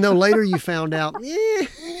 Even though later you found out, I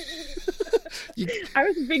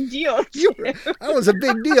was a big deal. I was a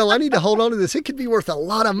big deal. I need to hold on to this. It could be worth a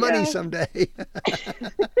lot of money someday.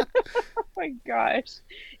 Oh my gosh.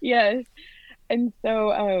 Yes. And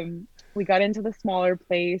so we got into the smaller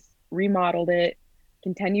place, remodeled it,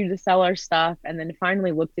 continued to sell our stuff, and then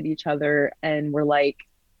finally looked at each other and were like,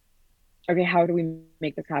 okay, how do we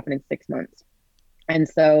make this happen in 6 months? And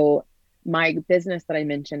so my business that I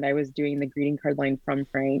mentioned, I was doing the greeting card line from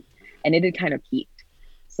Frank, and it had kind of peaked.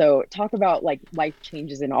 So talk about like life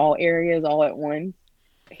changes in all areas all at once.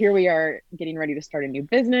 Here we are getting ready to start a new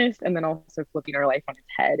business, and then also flipping our life on its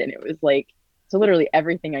head. And it was like, so literally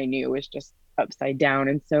everything I knew was just upside down.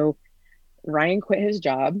 And so Ryan quit his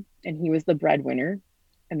job, and he was the breadwinner,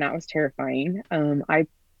 and that was terrifying. I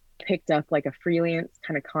picked up like a freelance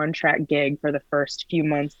kind of contract gig for the first few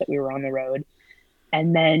months that we were on the road.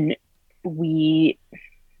 And then we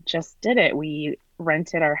just did it. We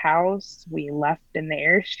rented our house, we left in the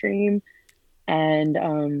Airstream,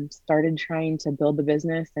 and started trying to build the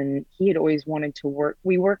business. And he had always wanted to work.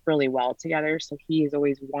 We work really well together, so he has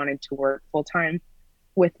always wanted to work full time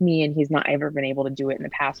with me, and he's not ever been able to do it in the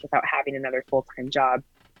past without having another full-time job.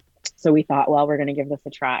 So we thought, well, we're going to give this a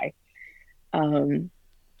try. And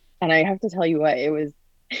I have to tell you what, it was,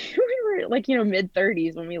 we were like,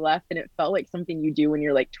 mid-30s when we left, and it felt like something you do when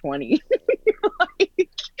you're like 20.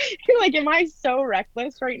 You're like, am I so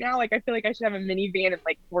reckless right now? Like, I feel like I should have a minivan and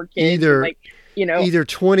like 4 kids. Either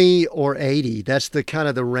 20 or 80. That's the kind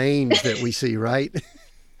of the range that we see, right?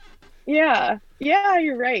 Yeah,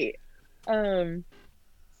 you're right.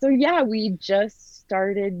 So yeah, we just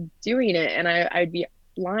started doing it, and I'd be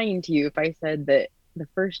lying to you if I said that the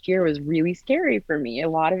first year was really scary for me. A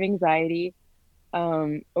lot of anxiety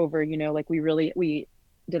over, like we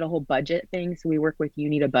did a whole budget thing. So we work with You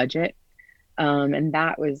Need a Budget. And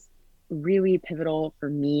that was really pivotal for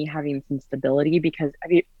me having some stability because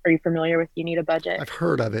are you familiar with You Need a Budget? I've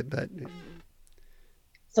heard of it, but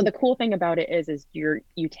So the cool thing about it is you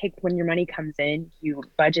take when your money comes in, you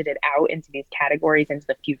budget it out into these categories into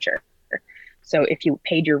the future. So if you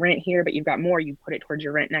paid your rent here, but you've got more, you put it towards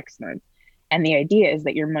your rent next month. And the idea is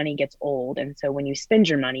that your money gets old. And so when you spend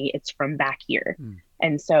your money, it's from back here.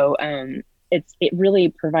 And so it really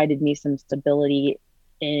provided me some stability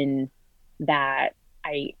in that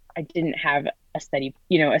I didn't have a steady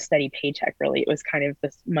paycheck really. It was kind of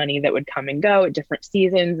this money that would come and go at different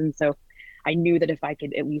seasons. And so I knew that if I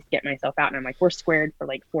could at least get myself out, and I'm like, we're squared for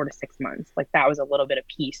like 4 to 6 months. Like that was a little bit of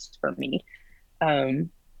peace for me.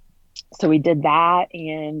 So we did that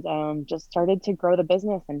and just started to grow the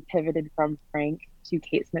business and pivoted from Frank to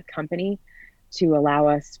Kate Smith Company to allow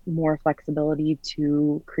us more flexibility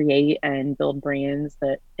to create and build brands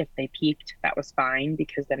that if they peaked, that was fine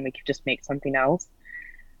because then we could just make something else.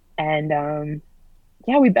 And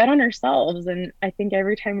yeah, we bet on ourselves. And I think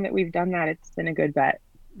every time that we've done that, it's been a good bet.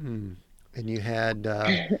 And you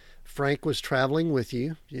had Frank was traveling with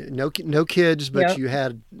you. No kids, but Yep. you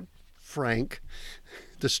had Frank,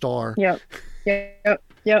 the star. Yep.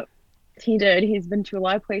 He did. He's been to a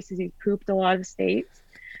lot of places. He's pooped a lot of states.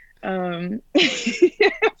 For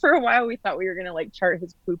a while, we thought we were gonna like chart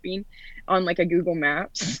his pooping on like a Google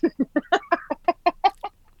Maps.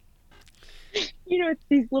 It's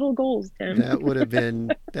these little goals, Tim. That would have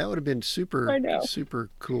been super I know. super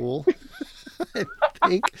cool. I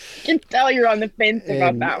think. I can tell you're on the fence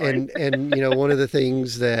about that one. And one of the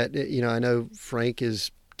things that I know Frank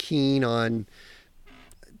is keen on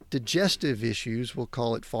digestive issues, we'll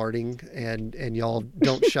call it farting, and y'all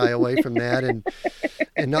don't shy away from that.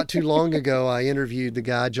 And not too long ago, I interviewed the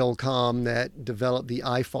guy Joel Comm that developed the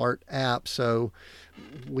iFart app. So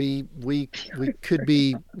we could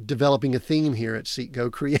be developing a theme here at Seek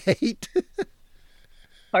Go Create.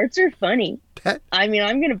 Farts are funny. I'm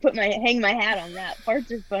gonna hang my hat on that.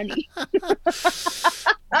 Farts are funny.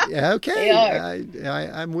 Yeah, okay.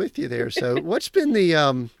 I'm with you there. So what's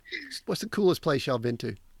the coolest place y'all been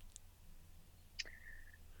to?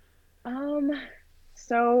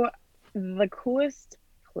 So the coolest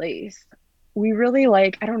place we really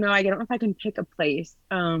like, I don't know if I can pick a place.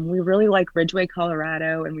 We really like Ridgway,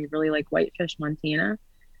 Colorado, and we really like Whitefish, Montana.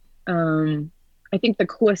 I think the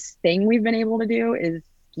coolest thing we've been able to do is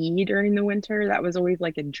ski during the winter. That was always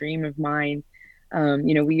like a dream of mine.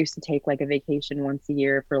 We used to take like a vacation once a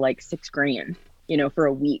year for like $6,000, for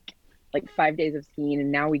a week, like 5 days of skiing.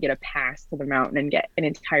 And now we get a pass to the mountain and get an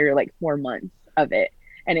entire like 4 months of it.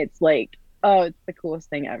 And it's like, oh, it's the coolest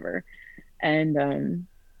thing ever. And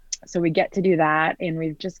so we get to do that. And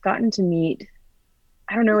we've just gotten to meet,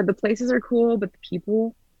 I don't know, the places are cool, but the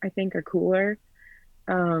people I think are cooler.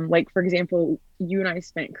 Like, for example, you and I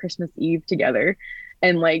spent Christmas Eve together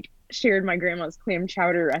and like shared my grandma's clam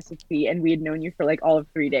chowder recipe, and we had known you for like all of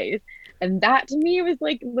 3 days. And that to me was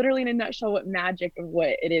like literally in a nutshell what magic of what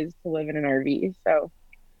it is to live in an RV. So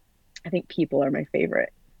I think people are my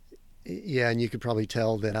favorite. Yeah, and you could probably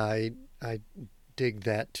tell that I dig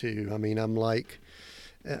that too. I mean,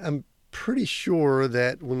 I'm pretty sure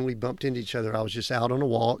that when we bumped into each other, I was just out on a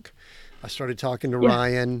walk. I started talking to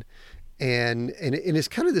Ryan, and it's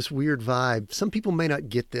kind of this weird vibe. Some people may not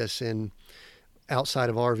get this outside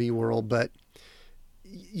of RV world, but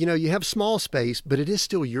you have small space, but it is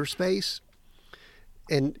still your space,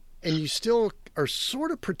 and you still are sort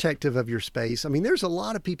of protective of your space. I mean, there's a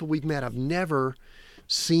lot of people we've met I've never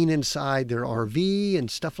seen inside their RV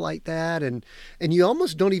and stuff like that, and you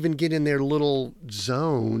almost don't even get in their little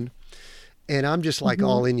zone. And I'm just like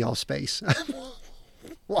all in y'all space.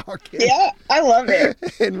 Walking. Yeah, I love it.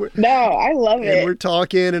 I love it. And we're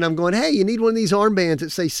talking, and I'm going, hey, you need one of these armbands that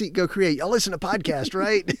say Seek Go Create. Y'all listen to podcasts,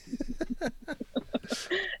 right?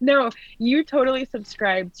 No, you totally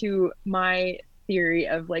subscribe to my theory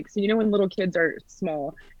of like, so when little kids are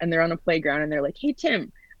small and they're on a playground and they're like, hey, Tim,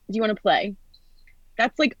 do you want to play?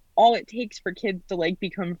 That's like all it takes for kids to like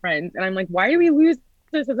become friends. And I'm like, why do we lose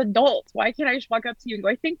this as adults? Why can't I just walk up to you and go,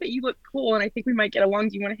 I think that you look cool and I think we might get along.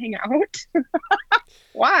 Do you want to hang out?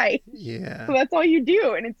 Why? Yeah. So that's all you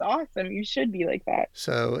do. And it's awesome. You should be like that.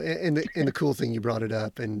 So, and the cool thing, you brought it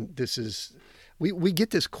up, and this is, we get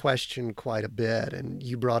this question quite a bit, and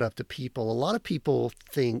you brought up the people. A lot of people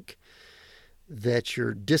think that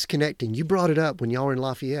you're disconnecting. You brought it up when y'all were in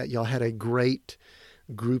Lafayette. Y'all had a great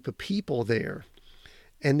group of people there.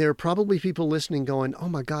 And there are probably people listening going, oh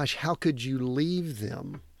my gosh, how could you leave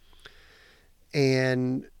them?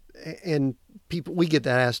 And people, we get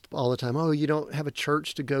that asked all the time. Oh, you don't have a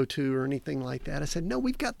church to go to or anything like that. I said, no,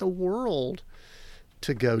 we've got the world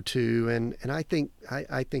to go to, and I think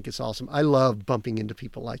it's awesome. I love bumping into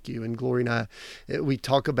people like you, and Glory and I, we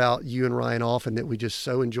talk about you and Ryan often, that we just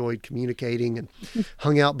so enjoyed communicating and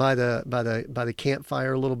hung out by the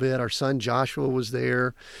campfire a little bit. Our son Joshua was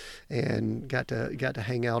there, and got to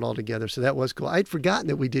hang out all together. So that was cool. I'd forgotten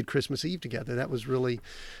that we did Christmas Eve together. That was really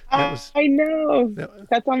that was I know. that,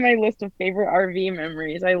 That's on my list of favorite RV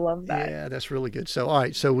memories. I love that. yeah, that's really good. So all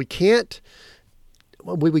right, so we can't.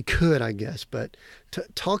 Well, we could, I guess, but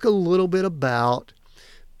talk a little bit about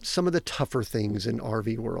some of the tougher things in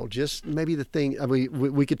RV world. Just maybe the thing. I mean,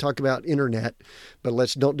 we could talk about internet, but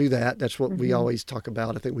let's don't do that. That's what we always talk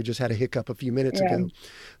about. I think we just had a hiccup a few minutes Yeah. ago.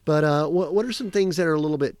 But what are some things that are a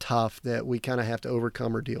little bit tough that we kind of have to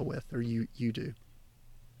overcome or deal with, or you do?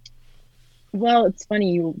 Well, it's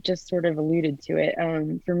funny, you just sort of alluded to it.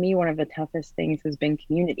 For me, one of the toughest things has been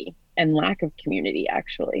community and lack of community,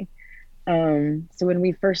 actually. So when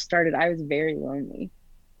we first started, I was very lonely.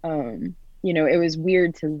 It was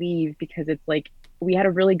weird to leave because it's like we had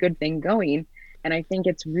a really good thing going. And I think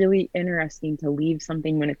it's really interesting to leave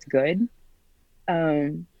something when it's good.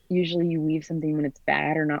 Usually you leave something when it's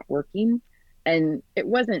bad or not working. And it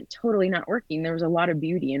wasn't totally not working. There was a lot of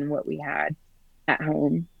beauty in what we had at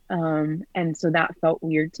home. And so that felt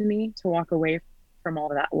weird to me to walk away from all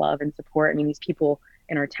of that love and support. I mean, these people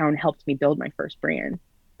in our town helped me build my first brand.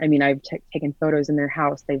 I mean, I've taken photos in their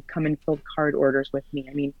house. They've come and filled card orders with me.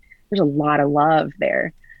 I mean, there's a lot of love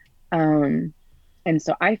there. And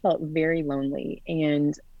so I felt very lonely.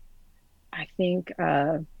 And I think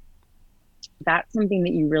that's something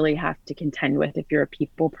that you really have to contend with if you're a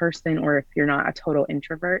people person or if you're not a total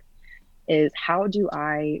introvert, is how do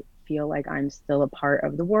I feel like I'm still a part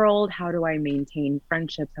of the world? How do I maintain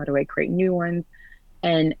friendships? How do I create new ones?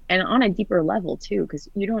 And on a deeper level too, because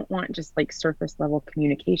you don't want just like surface level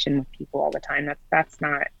communication with people all the time. That's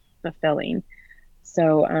not fulfilling.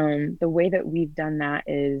 So the way that we've done that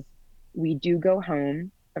is we do go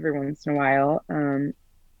home every once in a while.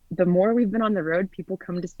 The more we've been on the road, people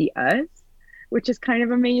come to see us, which is kind of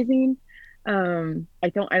amazing. I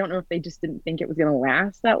don't know if they just didn't think it was going to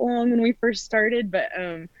last that long when we first started, but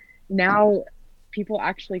now people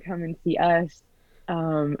actually come and see us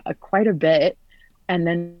quite a bit. And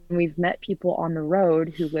then we've met people on the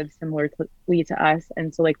road who live similarly to us.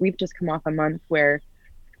 And so like we've just come off a month where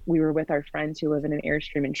we were with our friends who live in an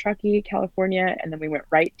Airstream in Truckee, California. And then we went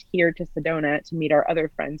right here to Sedona to meet our other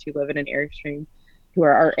friends who live in an Airstream who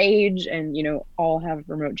are our age and, all have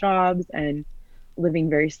remote jobs and living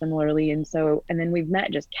very similarly. And then we've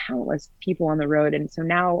met just countless people on the road. And so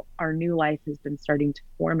now our new life has been starting to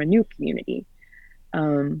form a new community.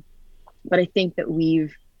 But I think that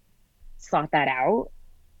we've sought that out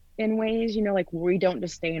in ways, like we don't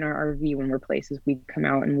just stay in our RV when we're places. We come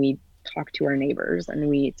out and we talk to our neighbors and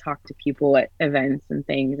we talk to people at events and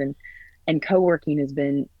things. And co-working has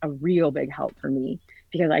been a real big help for me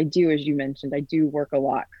because I do, as you mentioned, I do work a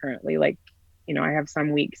lot currently. Like, I have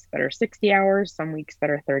some weeks that are 60 hours, some weeks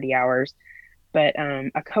that are 30 hours, but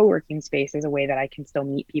a co-working space is a way that I can still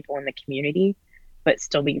meet people in the community, but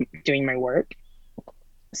still be doing my work.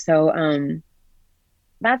 So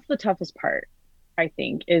that's the toughest part, I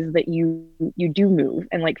think, is that you do move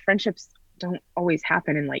and like friendships don't always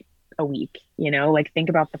happen in like a week, like think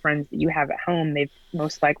about the friends that you have at home. They've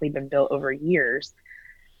most likely been built over years.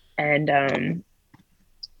 And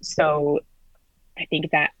so I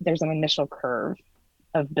think that there's an initial curve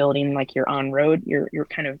of building like your on-road, your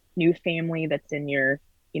kind of new family that's in your,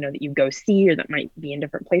 that you go see or that might be in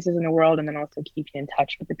different places in the world, and then also keep you in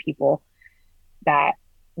touch with the people that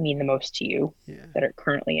mean the most to you that are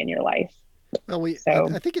currently in your life. Well,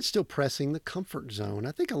 I think it's still pressing the comfort zone.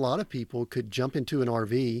 I think a lot of people could jump into an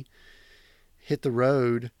RV, hit the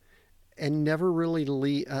road, and never really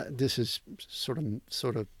leave. This is sort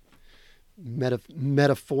of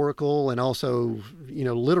metaphorical and also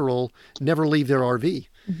literal. Never leave their RV.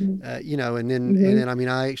 And then I mean,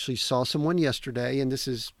 I actually saw someone yesterday, and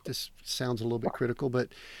this sounds a little bit critical, but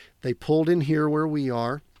they pulled in here where we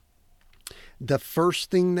are. The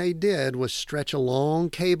first thing they did was stretch a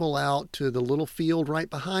long cable out to the little field right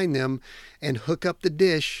behind them and hook up the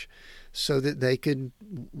dish so that they could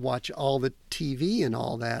watch all the TV and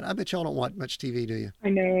all that. I bet y'all don't watch much TV, do you? I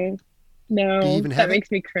know. Do you No, even that have it?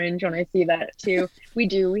 makes me cringe when I see that too. We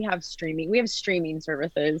do. We have streaming. We have streaming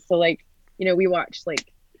services. So like, we watch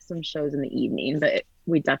like some shows in the evening, but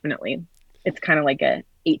it's kind of like a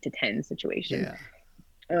 8 to 10 situation.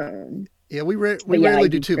 Yeah. Um, Yeah, we but yeah, rarely I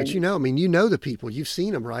do do too, but cringe. the people, you've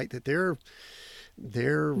seen them, right? That they're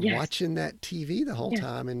Yes. watching that TV the whole Yeah.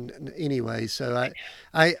 time. And anyway, so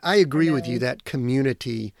I agree with you know. that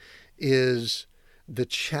community is the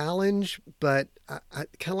challenge, but I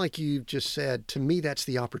kind of like you just said, to me, that's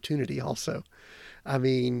the opportunity also. I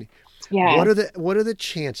mean, Yeah. what are the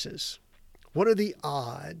chances? What are the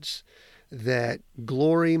odds that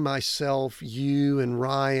Glory, myself, you, and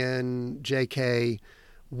Ryan, JK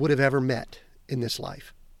would have ever met in this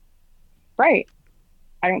life? Right.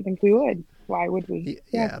 I don't think we would. Why would we?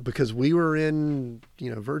 Yeah. Yeah, because we were in,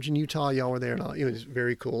 Virgin, Utah. Y'all were there, and it was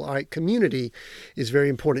very cool. All right, community is very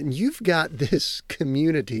important. And you've got this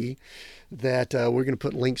community that we're going to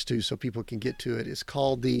put links to so people can get to it. It's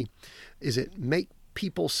called is it Make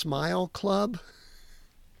People Smile Club?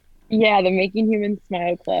 Yeah, the Making Humans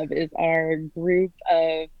Smile Club is our group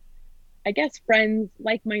of, I guess, friends,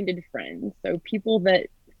 like-minded friends. So people that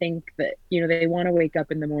think that, they want to wake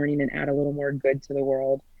up in the morning and add a little more good to the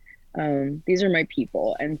world. These are my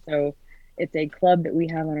people. And so it's a club that we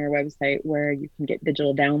have on our website where you can get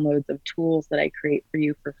digital downloads of tools that I create for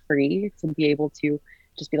you for free to be able to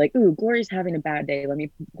just be like, ooh, Glory's having a bad day. Let me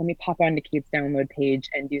pop onto Kate's download page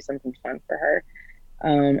and do something fun for her.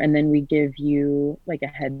 And then we give you like a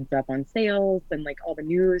heads up on sales and like all the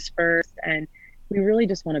news first. And we really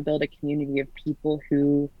just want to build a community of people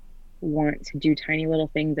who want to do tiny little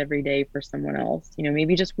things every day for someone else.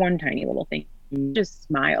 Maybe just one tiny little thing. Just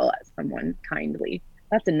smile at someone kindly.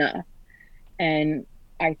 That's enough. And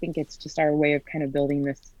I think it's just our way of kind of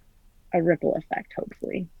building a ripple effect,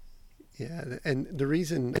 hopefully. Yeah, and the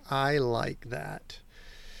reason I like that,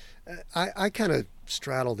 I kind of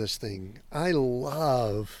straddle this thing. I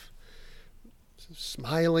love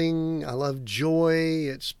smiling. I love joy.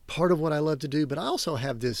 It's part of what I love to do. But I also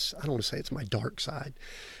have this, I don't want to say it's my dark side,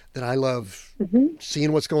 that I love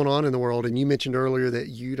seeing what's going on in the world. And you mentioned earlier that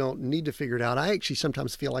you don't need to figure it out. I actually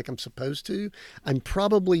sometimes feel like I'm supposed to. I'm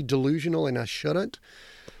probably delusional and I shouldn't.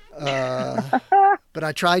 But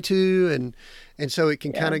I try to, and so it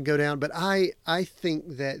can kind of go down. But I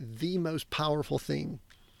think that the most powerful thing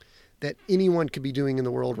that anyone could be doing in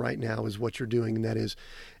the world right now is what you're doing, and that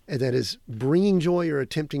is bringing joy or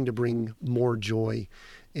attempting to bring more joy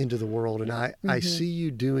into the world. And I see you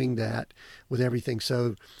doing that with everything.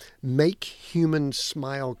 So Make Human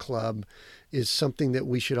Smile Club is something that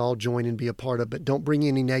we should all join and be a part of, but don't bring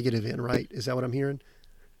any negative in, right? Is that what I'm hearing?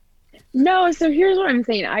 No, so here's what I'm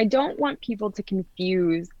saying. I don't want people to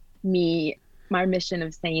confuse my mission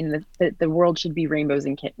of saying that the world should be rainbows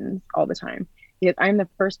and kittens all the time, because I'm the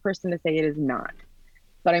first person to say it is not.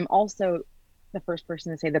 But I'm also the first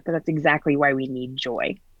person to say that that's exactly why we need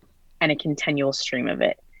joy and a continual stream of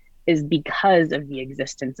it, is because of the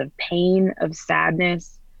existence of pain, of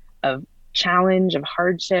sadness, of challenge, of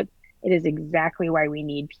hardship. It is exactly why we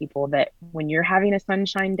need people that when you're having a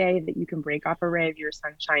sunshine day, that you can break off a ray of your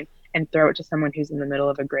sunshine and throw it to someone who's in the middle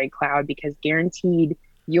of a gray cloud, because guaranteed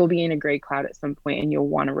you'll be in a gray cloud at some point and you'll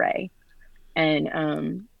want a ray.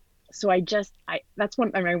 And so that's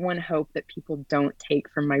my one hope that people don't take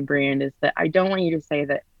from my brand, is that I don't want you to say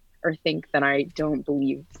that or think that I don't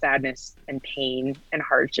believe sadness and pain and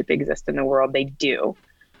hardship exist in the world. They do.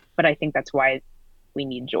 But I think that's why we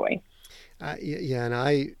need joy. Yeah,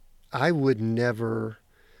 and I would never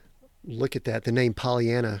look at that. The name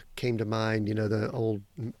Pollyanna came to mind, the old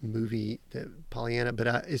movie, Pollyanna, but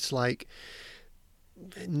it's like,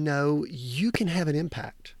 no, you can have an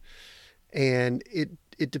impact. And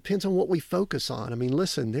it depends on what we focus on. I mean,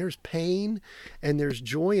 listen, there's pain and there's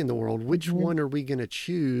joy in the world. Which one are we going to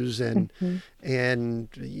choose? And I'm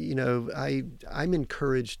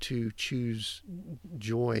encouraged to choose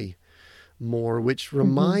joy more, which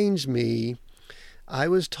reminds me, I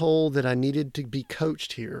was told that I needed to be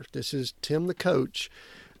coached here. This is Tim the coach.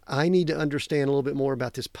 I need to understand a little bit more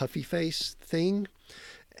about this puffy face thing.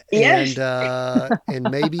 Yes. And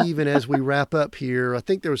maybe even as we wrap up here, I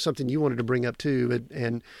think there was something you wanted to bring up too.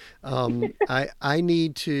 And I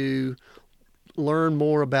need to learn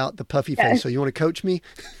more about the puffy face. So you want to coach me?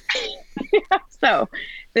 So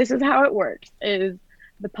this is how it works: is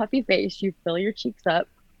the puffy face, you fill your cheeks up.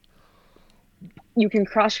 You can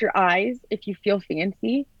cross your eyes if you feel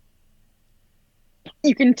fancy.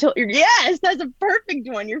 You can tilt yes, that's a perfect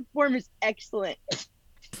one. Your form is excellent.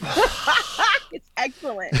 It's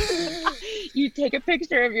excellent. You take a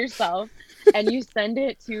picture of yourself and you send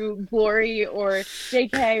it to Glory or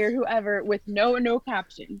JK or whoever with no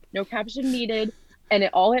caption needed. And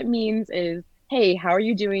all it means is, hey, how are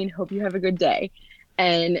you doing? Hope you have a good day.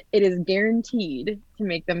 And it is guaranteed to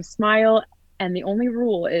make them smile. And the only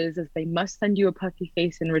rule is they must send you a puffy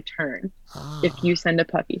face in return if you send a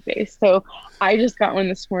puffy face. So I just got one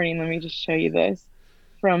this morning. Let me just show you this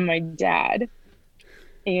from my dad.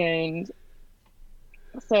 And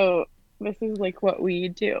so this is like what we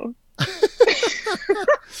do.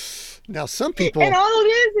 Now, some people, And all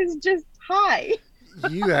it is just hi.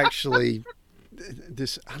 you actually,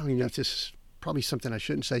 this, I don't even know if this is probably something I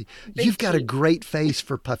shouldn't say. Thank You've got a you. great face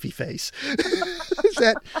for puffy face. Is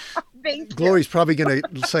that, Thank Glory's probably going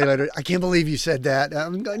to say later, I can't believe you said that.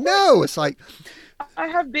 I'm going, no, it's like, you. I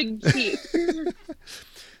have big teeth.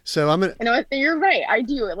 so I'm going to, You know, you're right. I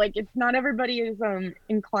do. Like, it's not everybody is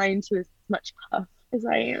inclined to as much puff as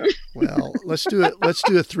I am. well, let's do it. Let's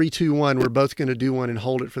do a 3, 2, 1. We're both going to do one and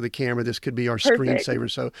hold it for the camera. This could be our Perfect. screensaver.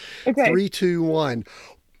 So Okay. 3, 2, 1.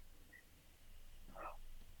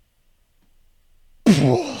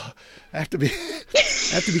 I have to be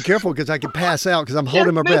careful because I could pass out because I'm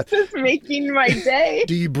holding my breath. This is making my day.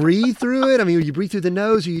 Do you breathe through it? I mean, you breathe through the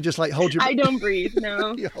nose, or you just like hold your? I don't breathe.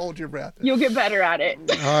 No. You hold your breath. You'll get better at it.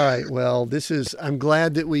 All right. Well, I'm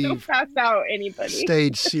glad that Don't we've pass out anybody.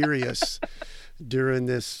 stayed serious during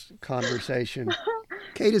this conversation.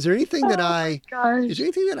 Kate, is there anything that Gosh.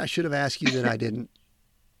 I should have asked you that I didn't?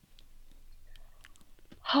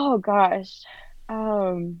 Oh gosh.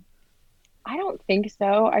 I don't think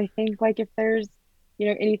so. I think like if there's,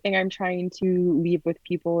 anything I'm trying to leave with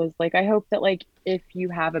people is like I hope that like if you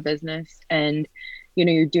have a business and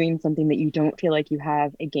you're doing something that you don't feel like you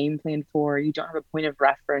have a game plan for, you don't have a point of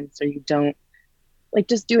reference, or you don't like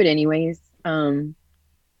just do it anyways. And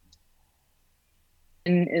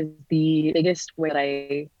is the biggest way that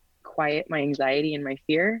I quiet my anxiety and my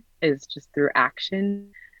fear is just through action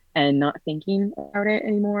and not thinking about it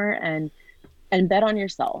anymore, and bet on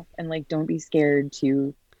yourself, and like don't be scared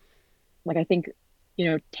to like I think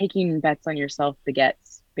taking bets on yourself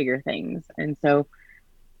begets bigger things. And so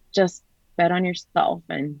just bet on yourself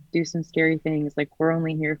and do some scary things. Like we're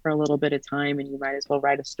only here for a little bit of time, and you might as well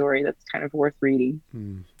write a story that's kind of worth reading.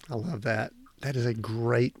 I love that. That is a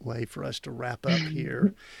great way for us to wrap up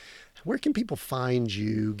here. Where can people find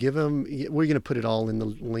you? Give them, we're going to put it all in the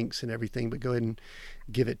links and everything, but go ahead and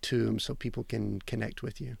give it to them so people can connect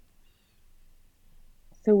with you.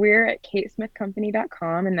 So we're at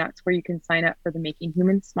katesmithcompany.com, and that's where you can sign up for the Making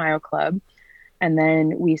Humans Smile Club. And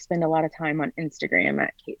then we spend a lot of time on Instagram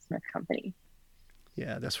at Kate Smith Company.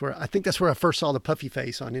 Yeah, I think that's where I first saw the puffy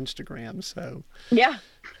face on Instagram. So yeah.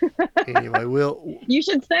 Anyway, you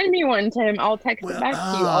should send me one, Tim. I'll text it back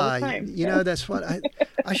to you all the time. That's what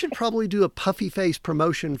I should probably do a puffy face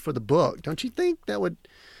promotion for the book. Don't you think that would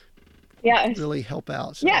really help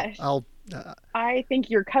out? So yes. I think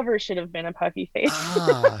your cover should have been a puffy face.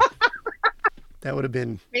 That would have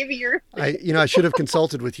been. Maybe you're. I should have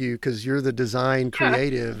consulted with you because you're the design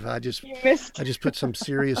creative. I just put some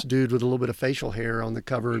serious dude with a little bit of facial hair on the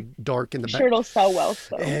cover, dark in the back. Sure, it'll sell well.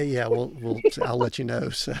 So. Yeah, I'll let you know.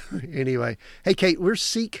 So anyway, hey Kate, we're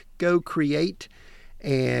Seek, Go, Create,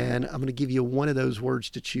 and I'm going to give you one of those words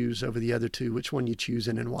to choose over the other two. Which one you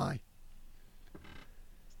choosing and why?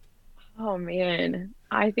 Oh man,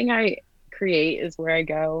 I think create is where I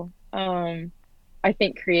go. I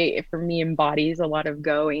think create for me embodies a lot of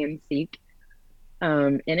go and seek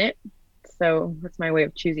in it. So that's my way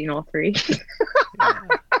of choosing all three. Yeah.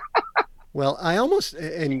 Well, I almost,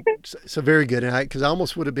 and so very good. And because I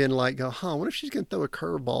almost would have been like, what if she's going to throw a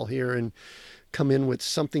curveball here and come in with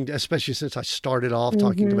something, especially since I started off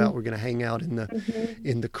talking about we're going to hang out in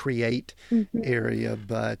the create area.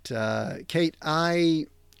 But Kate, I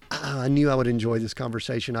knew I would enjoy this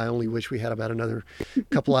conversation. I only wish we had about another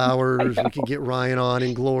couple hours. We could get Ryan on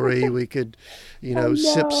and Glory. We could,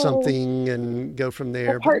 sip something and go from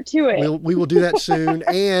there. Part to it. We will do that soon.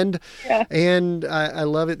 And I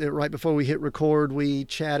love it that right before we hit record, we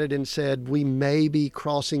chatted and said we may be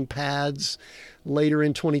crossing paths later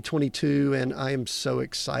in 2022. And I am so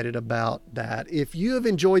excited about that. If you have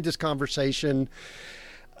enjoyed this conversation,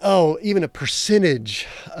 even a percentage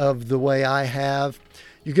of the way I have,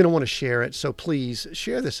 you're going to want to share it. So please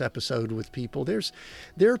share this episode with people. There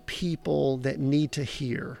are people that need to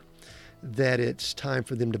hear that it's time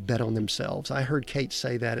for them to bet on themselves. I heard Kate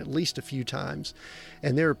say that at least a few times.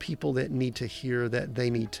 And there are people that need to hear that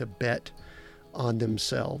they need to bet on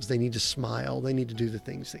themselves. They need to smile. They need to do the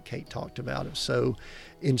things that Kate talked about. It's so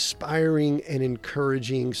inspiring and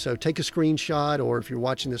encouraging. So take a screenshot, or if you're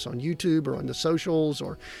watching this on YouTube or on the socials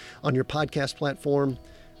or on your podcast platform,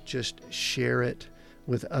 just share it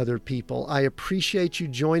with other people. I appreciate you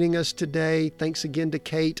joining us today. Thanks again to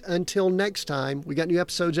Kate. Until next time, we got new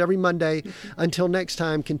episodes every Monday. Until next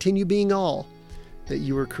time, continue being all that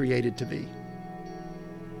you were created to be.